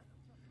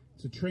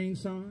 It's a train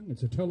song.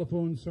 It's a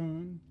telephone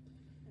song.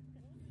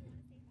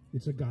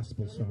 It's a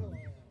gospel song.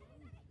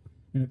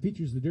 And it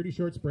features the Dirty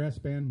Shorts Brass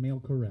Band Male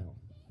Chorale.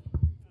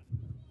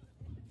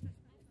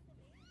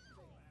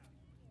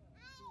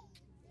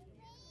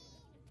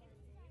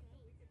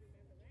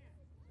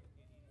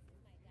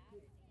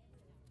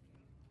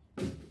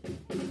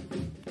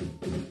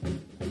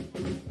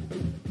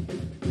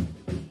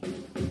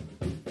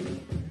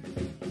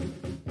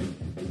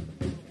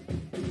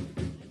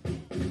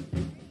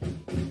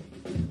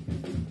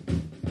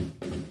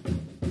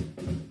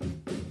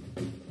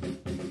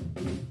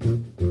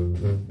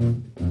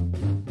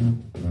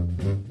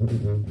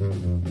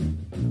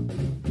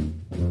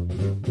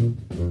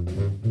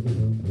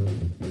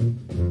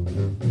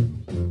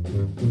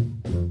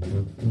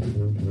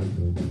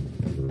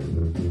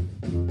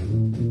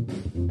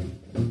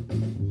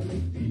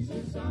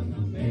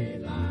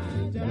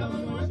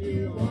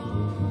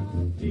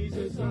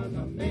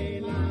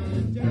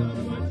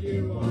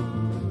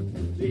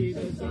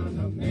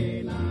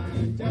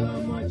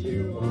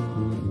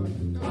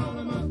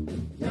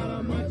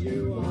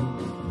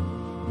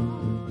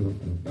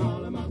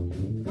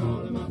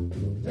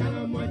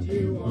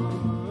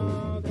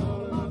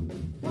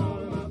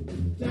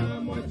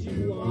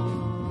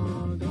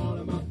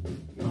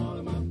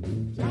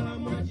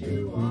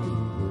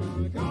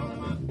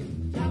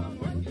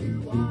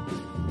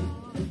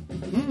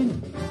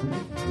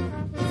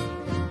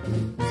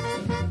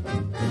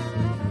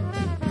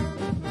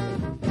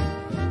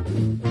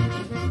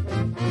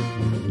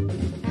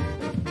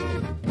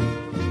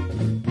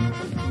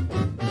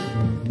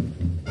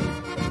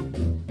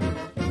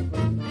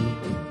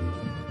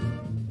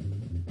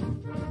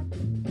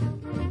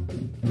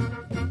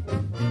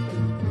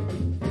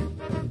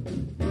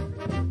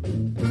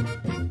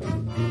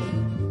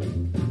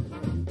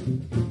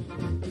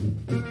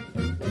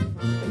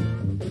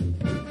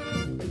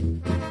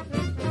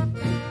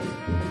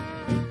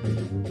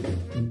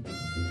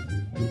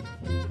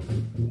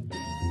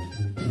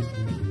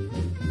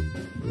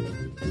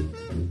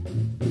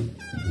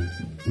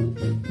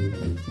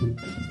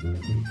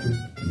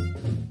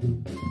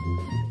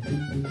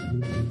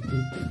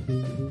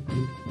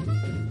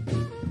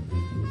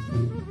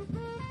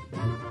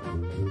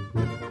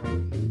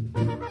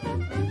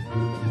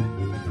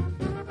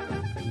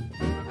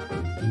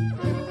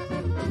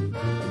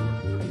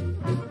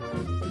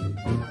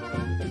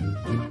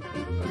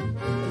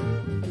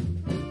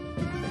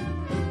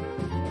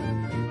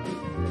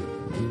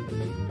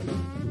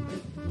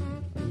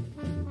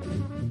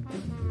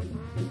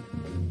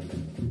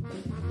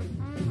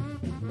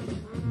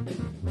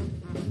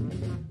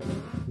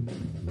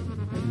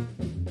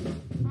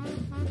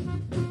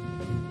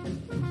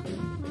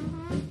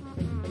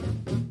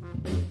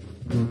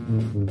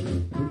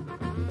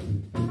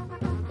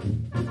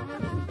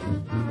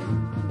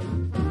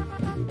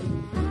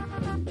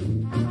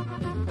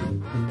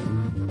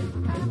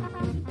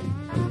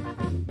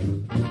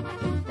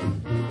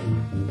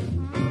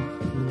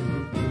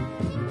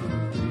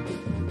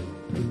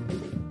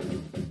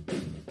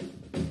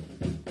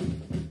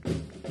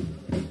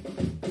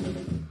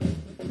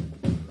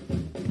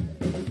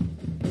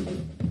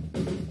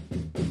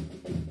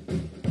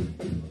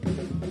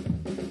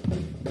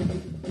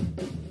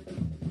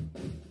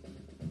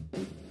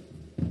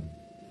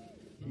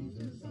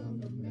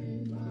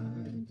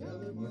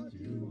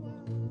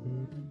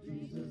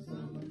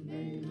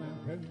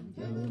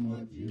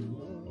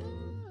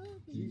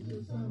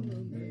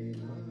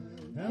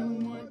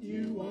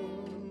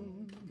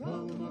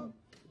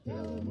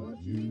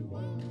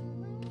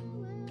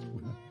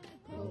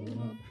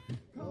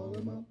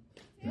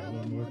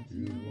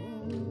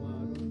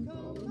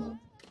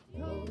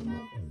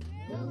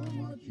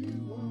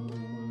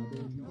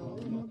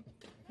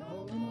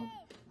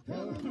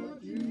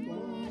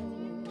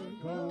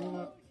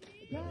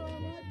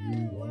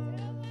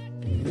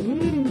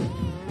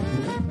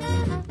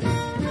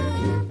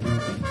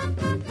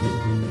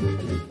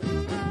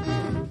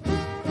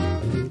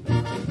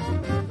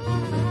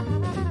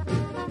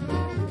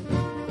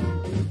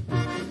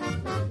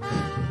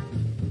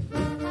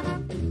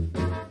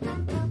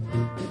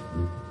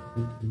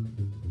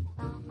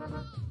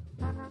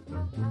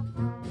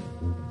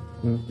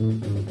 Well,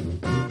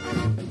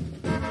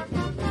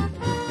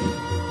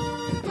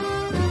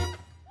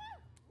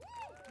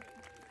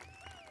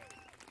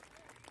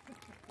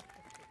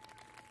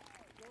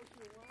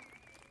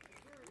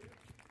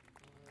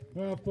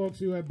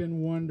 folks, you have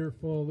been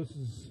wonderful.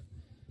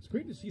 It's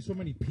great to see so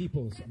many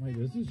people. Something like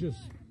this is just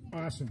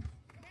awesome.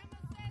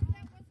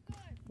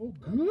 Oh,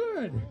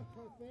 good.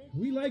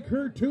 We like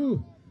her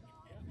too.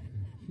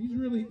 She's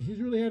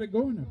really had it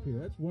going up here.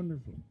 That's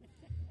wonderful.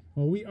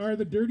 Well, we are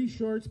the Dirty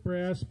Shorts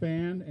Brass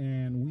Band,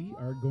 and we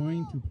are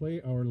going to play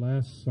our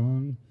last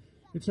song.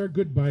 It's our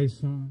goodbye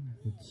song.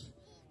 It's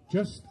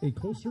Just a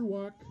Closer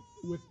Walk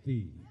with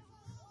Thee.